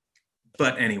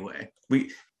 But anyway,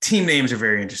 team names are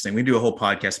very interesting. We do a whole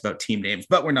podcast about team names,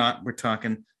 but we're not. We're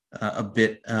talking a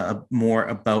bit more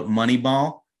about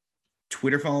Moneyball.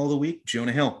 Twitter follow of the week,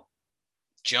 Jonah Hill.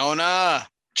 Jonah,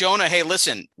 hey,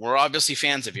 listen, we're obviously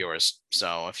fans of yours.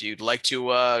 So if you'd like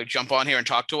to jump on here and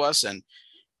talk to us, and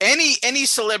any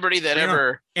celebrity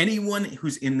that anyone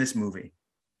who's in this movie.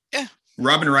 Yeah.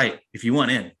 Robin Wright, if you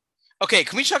want in. Okay,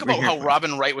 can we talk about how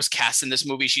Robin Wright was cast in this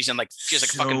movie? She has like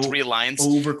fucking 3 lines.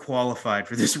 Overqualified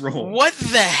for this role. What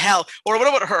the hell? Or what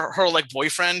about her like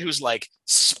boyfriend who's like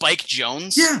Spike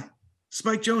Jonze? Yeah.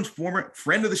 Spike Jonze, former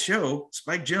friend of the show,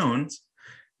 Spike Jonze.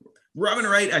 Robin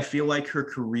Wright, I feel like her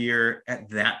career at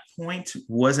that point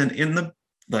wasn't in the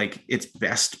its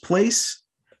best place.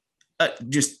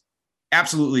 Just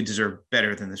absolutely deserved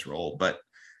better than this role. But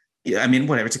yeah, I mean,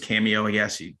 whatever. It's a cameo, I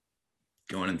guess. You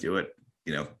go in and do it.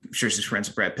 I'm sure she's friends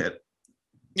with Brad Pitt.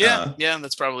 Yeah,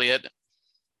 that's probably it.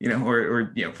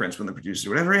 Or friends with the producers or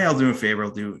whatever. Hey, I'll do a favor.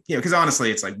 I'll do, because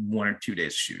honestly, it's like 1 or 2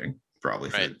 days of shooting, probably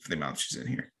for the amount she's in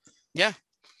here. Yeah.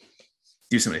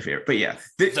 Do somebody a favor. But yeah,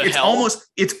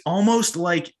 it's almost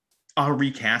like a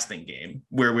recasting game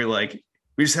where we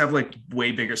just have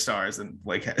way bigger stars than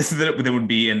that would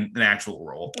be in an actual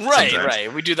role. Right, sometimes.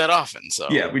 Right. We do that often. So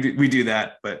yeah, we do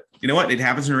that. But you know what? It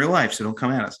happens in real life, so don't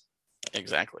come at us.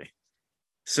 Exactly.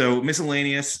 So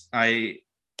miscellaneous,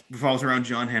 revolves around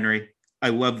John Henry. I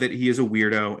love that he is a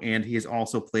weirdo, and he is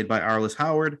also played by Arliss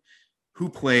Howard, who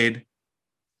played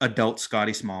adult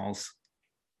Scotty Smalls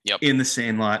in The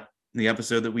Sandlot, in the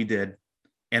episode that we did,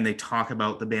 and they talk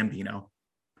about the Bambino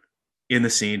in the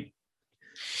scene.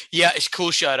 Yeah, it's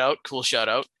cool shout out.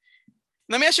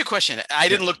 Let me ask you a question. I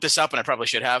didn't look this up, and I probably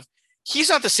should have. He's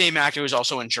not the same actor who's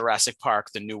also in Jurassic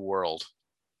Park: The New World,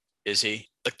 is he?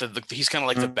 He's kind of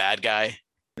like the bad guy.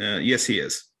 Yes, he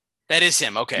is. That is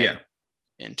him. Okay. Yeah.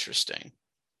 Interesting.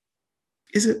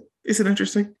 Is it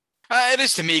interesting? It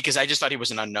is to me, because I just thought he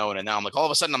was an unknown, and now I'm like, all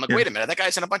of a sudden, I'm like, wait a minute, that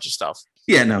guy's in a bunch of stuff.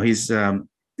 Yeah, no, he's in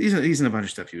a bunch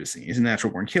of stuff he was seeing. He's in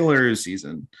Natural Born Killers. I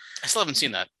still haven't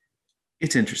seen that.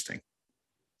 It's interesting.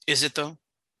 Is it though?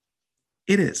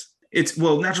 It is.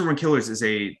 Natural Born Killers is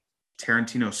a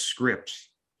Tarantino script,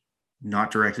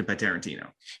 not directed by Tarantino.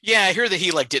 Yeah, I hear that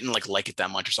he didn't like it that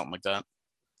much or something like that.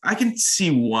 I can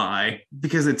see why,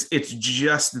 because it's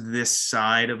just this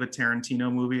side of a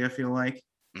Tarantino movie, I feel like.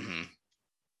 Mm-hmm.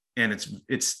 And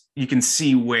it's you can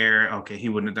see where, he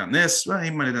wouldn't have done this. Well,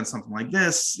 he might have done something like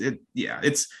this.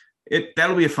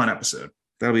 That'll be a fun episode.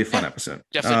 Episode.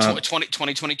 Definitely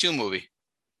 2022 movie.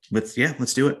 Let's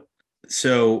do it.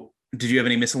 So did you have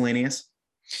any miscellaneous?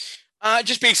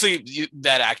 Just basically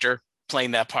that actor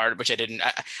playing that part, which I didn't.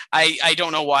 I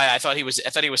don't know why. I thought he was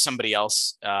somebody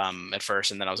else at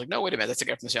first, and then I was like, no, wait a minute, that's the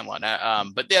guy from The Sandlot.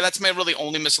 But yeah, that's my really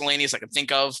only miscellaneous I can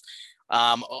think of.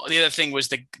 The other thing was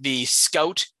the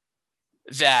scout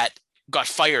that got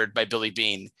fired by Billy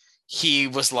Bean. He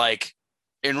was like,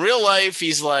 in real life,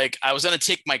 he's like, I was going to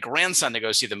take my grandson to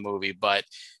go see the movie, but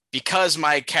because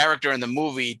my character in the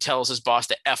movie tells his boss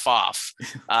to F off,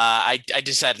 I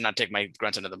decided not to take my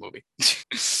grandson to the movie.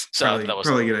 So that was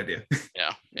probably a good idea.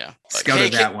 Yeah.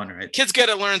 Scouted that one, right? Kids got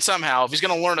to learn somehow. If he's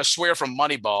going to learn to swear from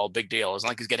Moneyball, big deal. It's not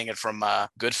like he's getting it from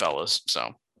Goodfellas. So.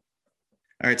 All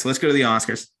right, so let's go to the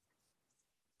Oscars.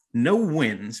 No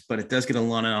wins, but it does get a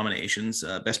lot of nominations.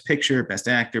 Best Picture, Best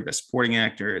Actor, Best Supporting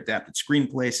Actor, Adapted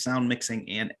Screenplay, Sound Mixing,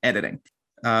 and Editing.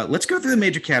 Let's go through the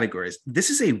major categories. This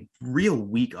is a real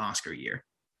weak Oscar year,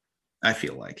 I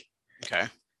feel like. Okay.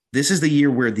 This is the year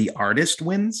where The Artist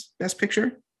wins Best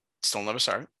Picture. Still never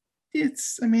saw it.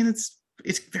 It's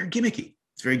very gimmicky.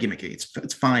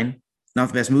 It's fine. Not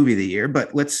the best movie of the year,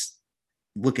 but let's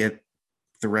look at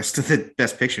the rest of the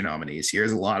Best Picture nominees here.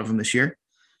 There's a lot of them this year.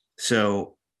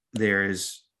 So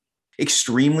there's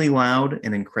Extremely Loud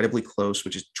and Incredibly Close,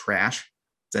 which is trash.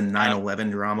 It's a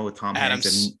 9/11 drama with Tom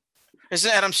Hanks. Is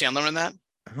it Adam Sandler in that?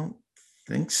 I don't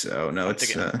think so. No, I'm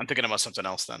thinking about something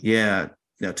else then. Yeah.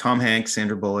 No, Tom Hanks,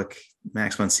 Sandra Bullock,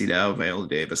 Max von Sydow, Viola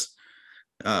Davis.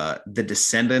 The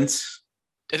Descendants.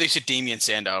 I think you said Damien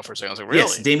Sandow for a second. I was like, really?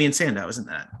 Yes, Damien Sandow, isn't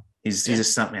that? He's a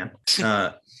stuntman.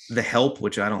 The Help,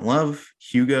 which I don't love.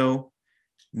 Hugo,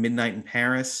 Midnight in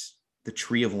Paris, The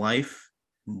Tree of Life,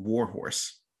 War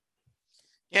Horse.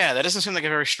 Yeah, that doesn't seem like a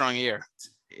very strong year.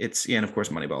 And of course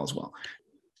Moneyball as well.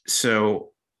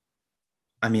 So,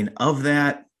 I mean, of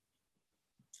that,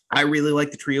 I really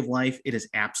like The Tree of Life. It is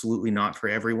absolutely not for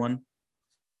everyone.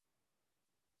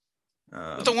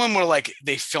 The one where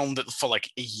they filmed it for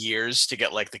years to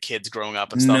get the kids growing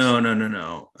up and stuff.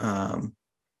 No.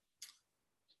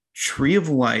 Tree of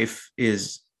Life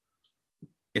it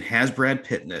has Brad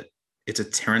Pitt in it, It's a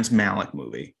Terrence Malick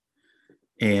movie,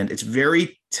 and it's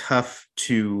very tough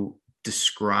to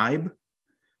describe,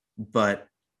 but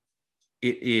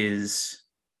it is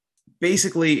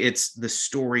basically it's the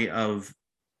story of.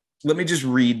 Let me just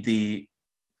read the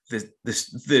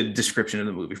description of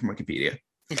the movie from Wikipedia.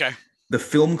 Okay. The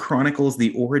film chronicles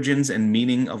the origins and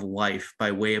meaning of life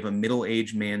by way of a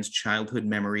middle-aged man's childhood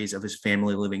memories of his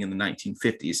family living in the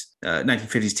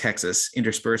 1950s Texas,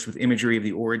 interspersed with imagery of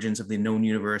the origins of the known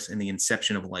universe and the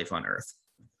inception of life on Earth.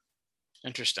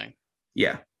 Interesting.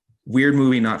 Yeah. Weird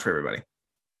movie, not for everybody.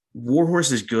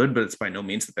 Warhorse is good, but it's by no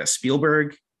means the best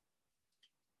Spielberg.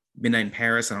 Midnight in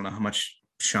Paris, I don't know how much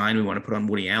shine we want to put on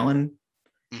Woody Allen.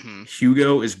 Mm-hmm.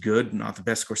 Hugo is good, not the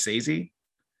best Scorsese.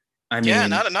 I mean, yeah,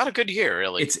 not a good year,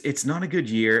 really. It's not a good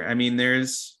year. I mean,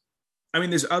 there's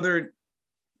other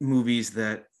movies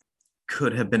that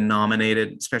could have been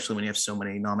nominated, especially when you have so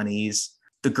many nominees.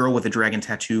 The Girl with the Dragon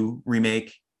Tattoo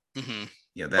remake. Mm-hmm.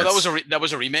 Yeah, that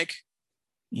was a remake.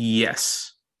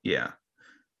 Yes, yeah.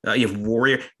 You have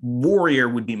Warrior. Warrior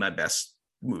would be my best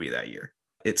movie that year.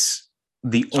 It's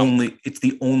the only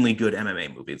good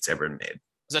MMA movie that's ever made.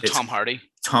 Is that Tom Hardy?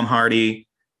 Tom Hardy,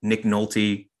 Nick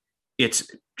Nolte. It's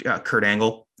Kurt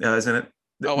Angle is in it.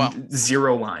 Oh wow!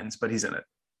 0 lines, but he's in it.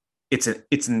 It's an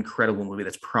incredible movie.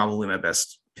 That's probably my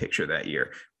best picture that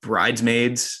year.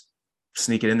 Bridesmaids,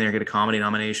 sneak it in there, get a comedy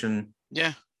nomination.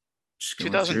 Yeah,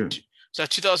 2000. So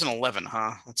 2011,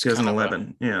 huh? That's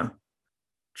 2011. Yeah,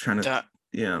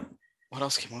 yeah. What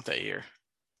else came out that year?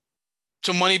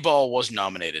 So Moneyball was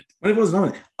nominated. Moneyball was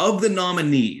nominated. Of the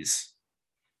nominees,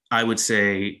 I would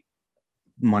say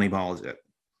Moneyball is it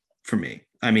for me.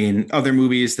 I mean, other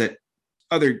movies that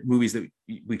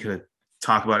we could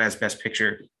talk about as best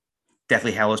picture,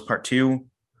 Deathly Hallows Part 2,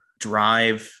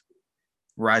 Drive,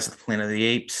 Rise of the Planet of the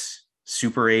Apes,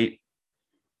 Super 8,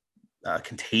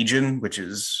 Contagion, which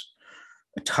is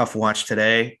a tough watch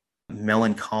today,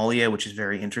 Melancholia, which is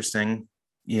very interesting.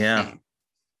 Yeah.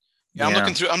 Yeah, I'm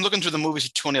looking through the movies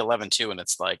of 2011 too, and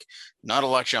it's like not a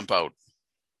lot jump out.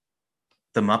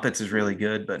 The Muppets is really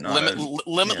good, but not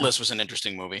Limitless was an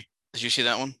interesting movie. Did you see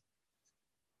that one?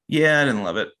 Yeah, I didn't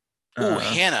love it. Oh,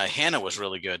 Hannah was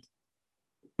really good.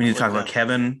 We need to talk about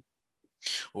Kevin.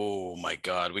 Oh my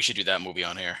God, we should do that movie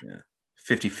on here. Yeah.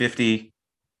 50-50.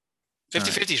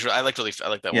 50-50 I like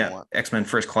that one a lot. X-Men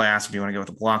First Class, if you want to go with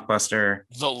a blockbuster.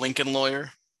 The Lincoln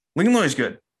Lawyer. Lincoln Lawyer is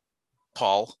good.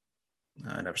 Paul.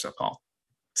 I never saw Paul.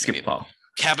 Skip Paul.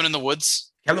 Cabin in the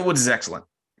Woods. Cabin in the Woods is excellent.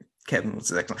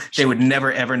 They would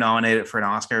never, ever nominate it for an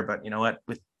Oscar, but you know what?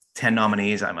 With 10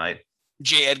 nominees, I might.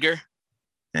 J. Edgar.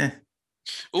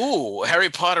 Ooh, Harry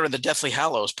Potter and the Deathly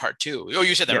Hallows Part 2. Oh,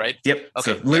 you said that, right? Yep.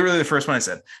 Okay. So literally the first one I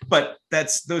said. But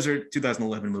those are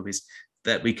 2011 movies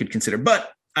that we could consider.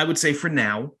 But I would say for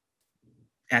now,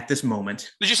 at this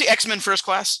moment. Did you see X-Men First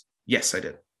Class? Yes, I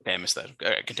did. Okay, I missed that. All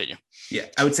right, continue. Yeah,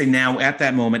 I would say now at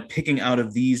that moment, picking out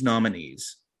of these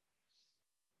nominees,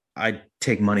 I'd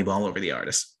take Moneyball over The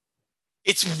Artist.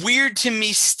 It's weird to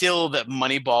me still that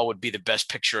Moneyball would be the best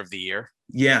picture of the year.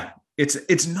 Yeah,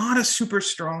 it's not a super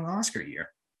strong Oscar year.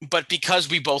 But because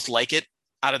we both like it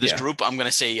out of this group, I'm going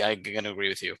to say I'm going to agree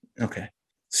with you. Okay.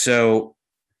 So,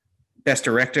 Best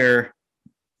Director,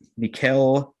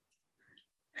 Mikel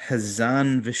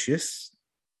Hazanavicius.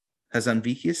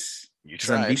 You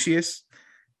tried.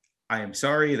 I am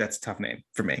sorry, that's a tough name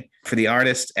for me. For The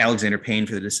Artist, Alexander Payne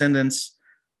for The Descendants,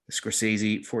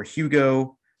 Scorsese for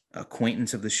Hugo,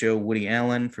 acquaintance of the show Woody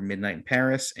Allen for Midnight in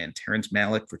Paris, and Terrence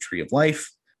Malick for Tree of Life.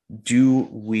 Do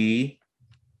we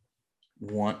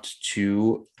want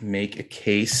to make a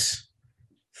case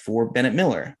for Bennett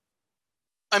Miller?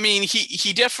 I mean,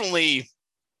 he definitely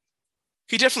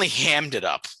hammed it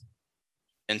up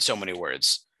in so many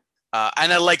words.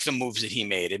 And I like the moves that he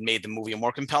made. It made the movie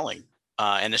more compelling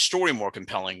and the story more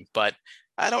compelling. But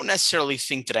I don't necessarily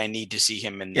think that I need to see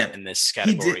him in this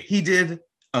category. He did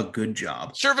a good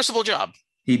job. Serviceable job.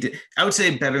 He did. I would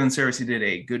say better than service. He did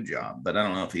a good job, but I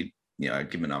don't know if I'd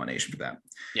give him a nomination for that.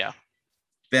 Yeah.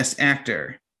 Best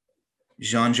Actor,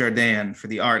 Jean Jardin for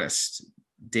The Artist,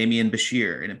 Damian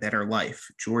Bashir in A Better Life,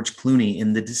 George Clooney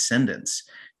in The Descendants,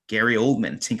 Gary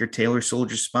Oldman, Tinker Tailor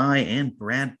Soldier Spy, and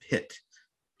Brad Pitt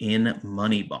in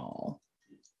Moneyball.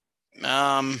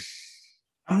 I'm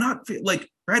not like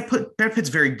Brad Pitt's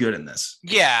very good in this.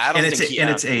 Yeah, I don't think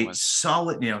it's a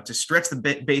solid, to stretch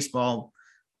the baseball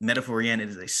metaphor again, it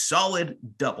is a solid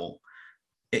double.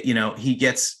 He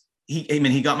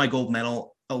got my gold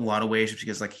medal a lot of ways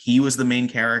because like he was the main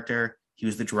character, he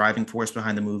was the driving force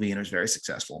behind the movie, and it was very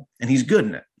successful. And he's good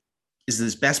in it. Is it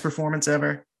his best performance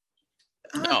ever?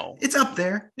 No, it's up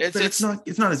there, but it's not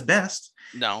his best.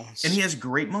 No, and he has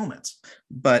great moments.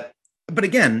 But But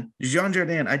again, Jean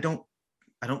Jardin, I don't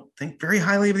think very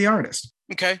highly of the artist.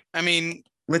 Okay. I mean,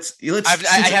 let's.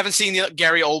 I haven't seen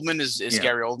Gary Oldman is Yeah.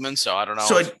 Gary Oldman, so I don't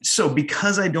know. So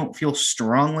because I don't feel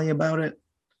strongly about it,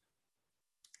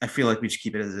 I feel like we should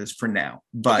keep it as is for now.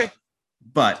 But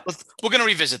we're gonna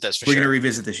revisit this. We're gonna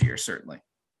revisit this year, certainly.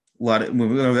 A lot of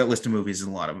that list of movies is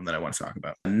a lot of them that I want to talk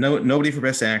about. Nobody for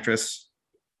Best Actress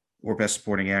or Best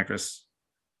Supporting Actress.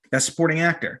 Best Supporting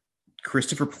Actor.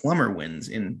 Christopher Plummer wins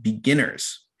in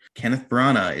Beginners. Kenneth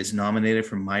Branagh is nominated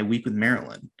for My Week with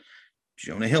Marilyn.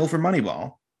 Jonah Hill for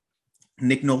Moneyball.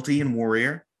 Nick Nolte in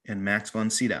Warrior, and Max von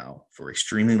Sydow for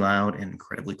Extremely Loud and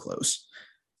Incredibly Close.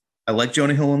 I like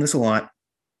Jonah Hill in this a lot,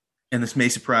 and this may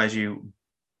surprise you,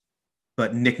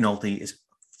 but Nick Nolte is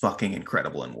fucking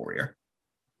incredible in Warrior.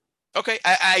 Okay,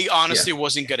 I honestly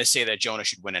wasn't going to say that Jonah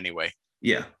should win anyway.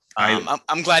 Yeah.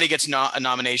 I'm glad he gets a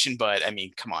nomination, but I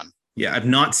mean, come on. Yeah, I've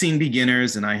not seen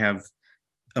Beginners, and I have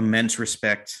immense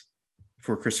respect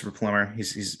for Christopher Plummer.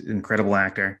 He's an incredible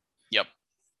actor. Yep.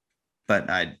 But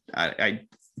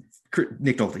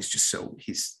Nick Nolte's just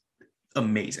he's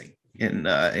amazing in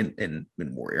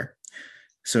Warrior.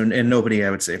 So, and nobody I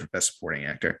would say for Best Supporting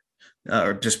Actor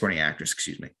or Best Supporting Actress,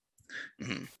 excuse me.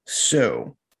 Mm-hmm.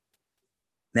 So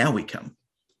now we come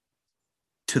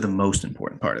to the most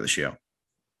important part of the show.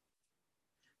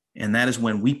 And that is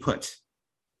when we put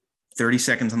 30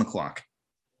 seconds on the clock.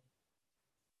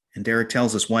 And Derek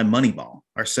tells us why Moneyball,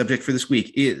 our subject for this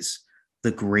week, is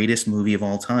the greatest movie of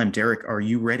all time. Derek, are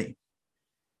you ready?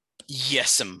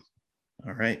 Yes.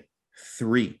 All right.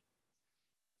 3,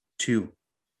 2,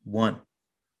 1,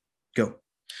 go.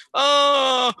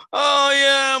 Oh,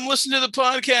 yeah. I'm listening to the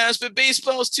podcast, but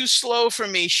baseball's too slow for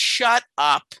me. Shut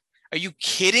up. Are you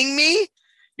kidding me?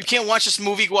 You can't watch this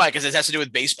movie. Why? Because it has to do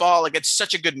with baseball. Like, it's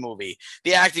such a good movie.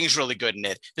 The acting is really good in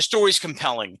it. The story's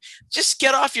compelling. Just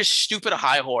get off your stupid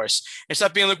high horse and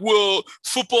stop being like, well,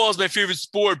 football is my favorite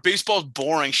sport. Baseball's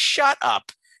boring. Shut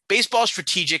up. Baseball's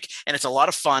strategic, and it's a lot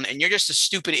of fun, and you're just a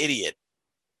stupid idiot.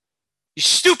 You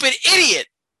stupid idiot.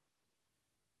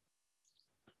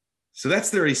 So that's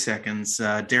 30 seconds.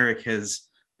 Derek has,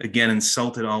 again,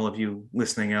 insulted all of you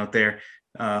listening out there.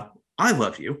 I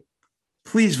love you.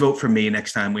 Please vote for me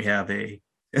next time we have a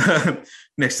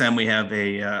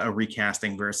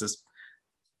recasting versus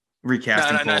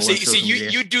recasting. No. See,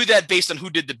 you do that based on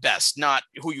who did the best, not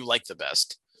who you like the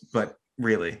best. But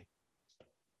really,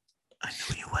 I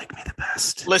know you like me the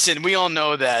best. Listen, we all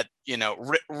know that,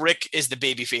 Rick is the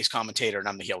babyface commentator and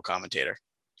I'm the heel commentator.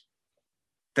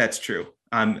 That's true.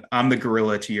 I'm the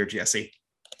gorilla to your Jesse.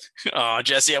 Oh,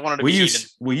 Jesse, I wanted to be heated.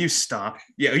 Will you stop?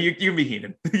 Yeah, you can be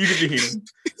heated. You can be heated.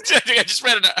 I just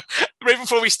read it right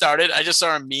before we started. I just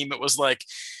saw a meme. It was like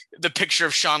the picture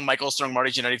of Shawn Michaels throwing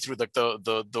Marty Jannetty through like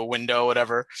the window,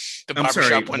 whatever. The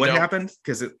barbershop window. What happened?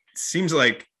 Because it seems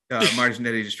like Marty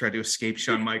Jannetty just tried to escape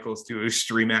Shawn Michaels to an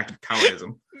extreme act of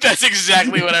cowardism. That's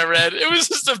exactly what I read. It was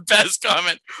just the best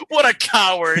comment. What a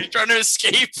coward! He's trying to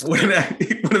escape. What an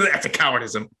act of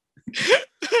cowardism.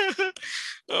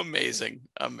 Amazing.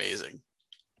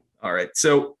 All right.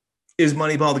 So is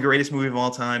Moneyball the greatest movie of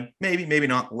all time? Maybe, maybe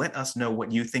not. Let us know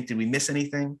what you think. Did we miss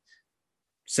anything?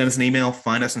 Send us an email.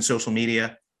 Find us on social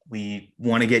media. We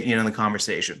want to get you in on the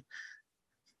conversation.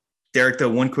 Derek, though,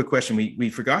 one quick question. We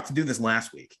forgot to do this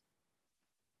last week.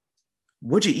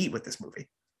 What'd you eat with this movie?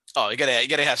 Oh, you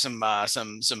gotta have some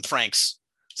Franks,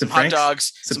 some hot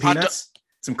dogs, some peanuts,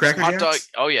 some Cracker Jacks.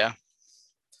 Oh yeah,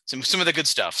 some of the good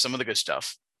stuff.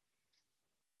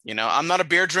 I'm not a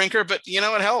beer drinker, but you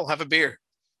know what? Hell, have a beer.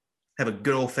 Have a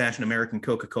good old fashioned American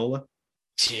Coca-Cola.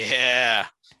 Yeah,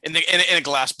 in a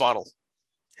glass bottle.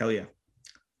 Hell yeah.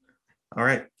 All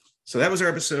right. So that was our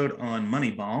episode on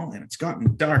Moneyball, and it's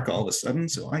gotten dark all of a sudden,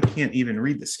 so I can't even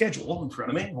read the schedule in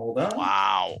front of me. Hold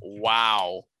on.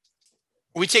 Wow.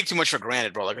 We take too much for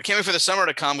granted, bro. Like, I can't wait for the summer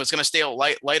to come. It's going to stay out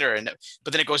lighter,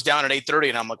 but then it goes down at 8:30,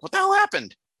 and I'm like, what the hell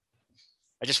happened?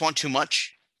 I just want too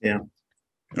much. Yeah.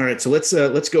 All right. So let's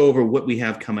go over what we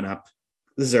have coming up.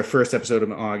 This is our first episode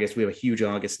of August. We have a huge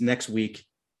August. Next week,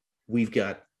 we've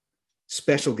got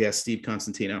special guest Steve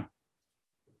Constantino,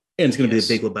 and it's going to be the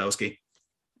Big Lebowski.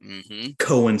 Mm-hmm.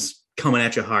 Cohen's coming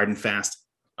at you hard and fast.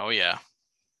 Oh, yeah.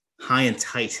 High and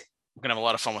tight. We're going to have a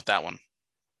lot of fun with that one.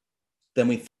 Then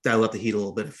we dial up the heat a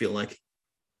little bit, I feel like.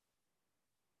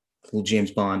 A little James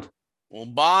Bond. A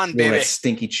little Bond, baby. That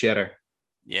stinky cheddar.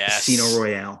 Yes. Casino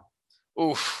Royale.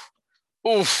 Oof.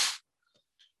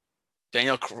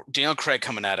 Daniel Craig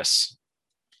coming at us.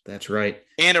 That's right.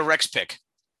 And a Rex pick.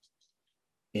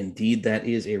 Indeed, that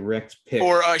is a Rex pick.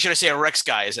 Or should I say a Rex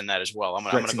guy is in that as well?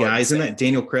 Rex guy is in that.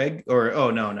 Daniel Craig? Or,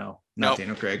 no. Not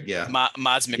Daniel Craig. Yeah.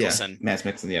 Mads Mikkelsen. Yeah, Mads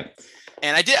Mikkelsen, yeah.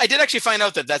 And I did actually find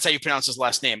out that that's how you pronounce his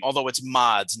last name, although it's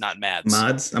Mods, not Mads.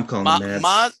 Mods? I'm calling him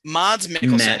Mads. Mods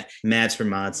Mikkelsen. Mads for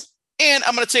Mods. And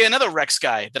I'm going to tell you another Rex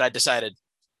guy that I decided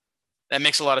that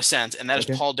makes a lot of sense, and that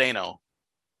is Paul Dano.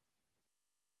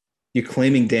 You're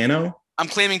claiming Dano? I'm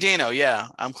claiming Dano. Yeah,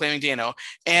 I'm claiming Dano.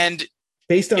 And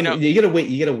based on you gotta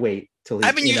wait till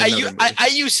he's I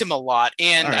use him a lot,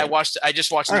 and right. I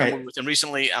just watched a movie with him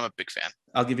recently. I'm a big fan.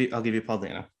 I'll give you Paul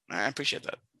Dano. I appreciate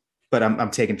that. But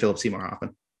I'm taking Philip Seymour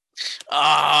Hoffman.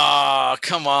 Oh,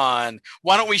 come on.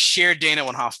 Why don't we share Dano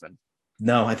and Hoffman?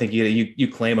 No, I think you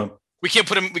claim him. We can't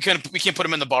put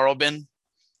him in the borrow bin.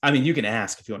 I mean, you can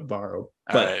ask if you want to borrow.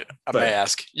 All right. I may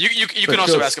ask. You can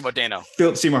also ask about Dano.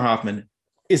 Philip Seymour Hoffman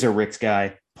is a Rick's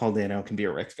guy. Paul Dano can be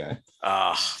a Rick's guy.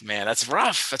 Oh man, that's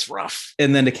rough. That's rough.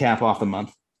 And then to cap off the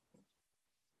month,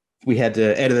 we had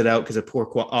to edit it out because of poor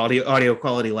audio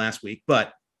quality last week,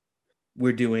 but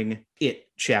we're doing It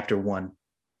Chapter 1.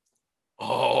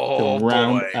 Oh, to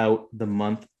round out the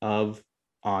month of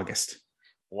August.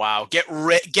 Wow. Get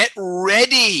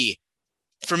ready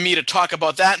for me to talk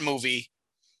about that movie.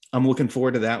 I'm looking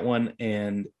forward to that one,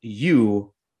 and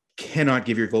you cannot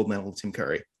give your gold medal to Tim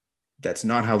Curry. That's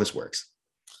not how this works.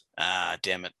 Ah,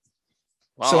 damn it.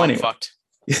 Well, so I'm anyway. fucked.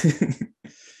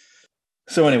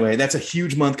 So anyway, that's a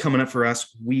huge month coming up for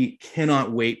us. We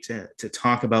cannot wait to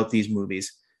talk about these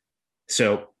movies.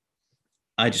 So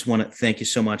I just want to thank you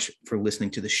so much for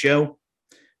listening to the show.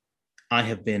 I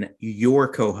have been your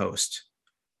co-host,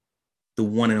 the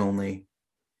one and only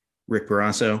Rick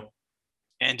Barrasso.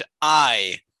 And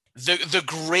I, the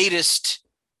greatest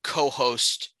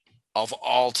co-host of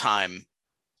all time,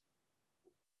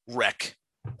 Rick,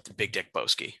 the Big Dick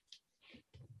Boski.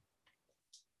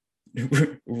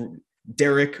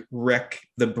 Derek, Wreck,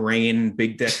 the Brain,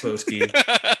 Big Dick Boski.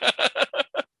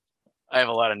 I have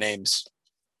a lot of names.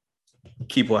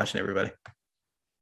 Keep watching, everybody.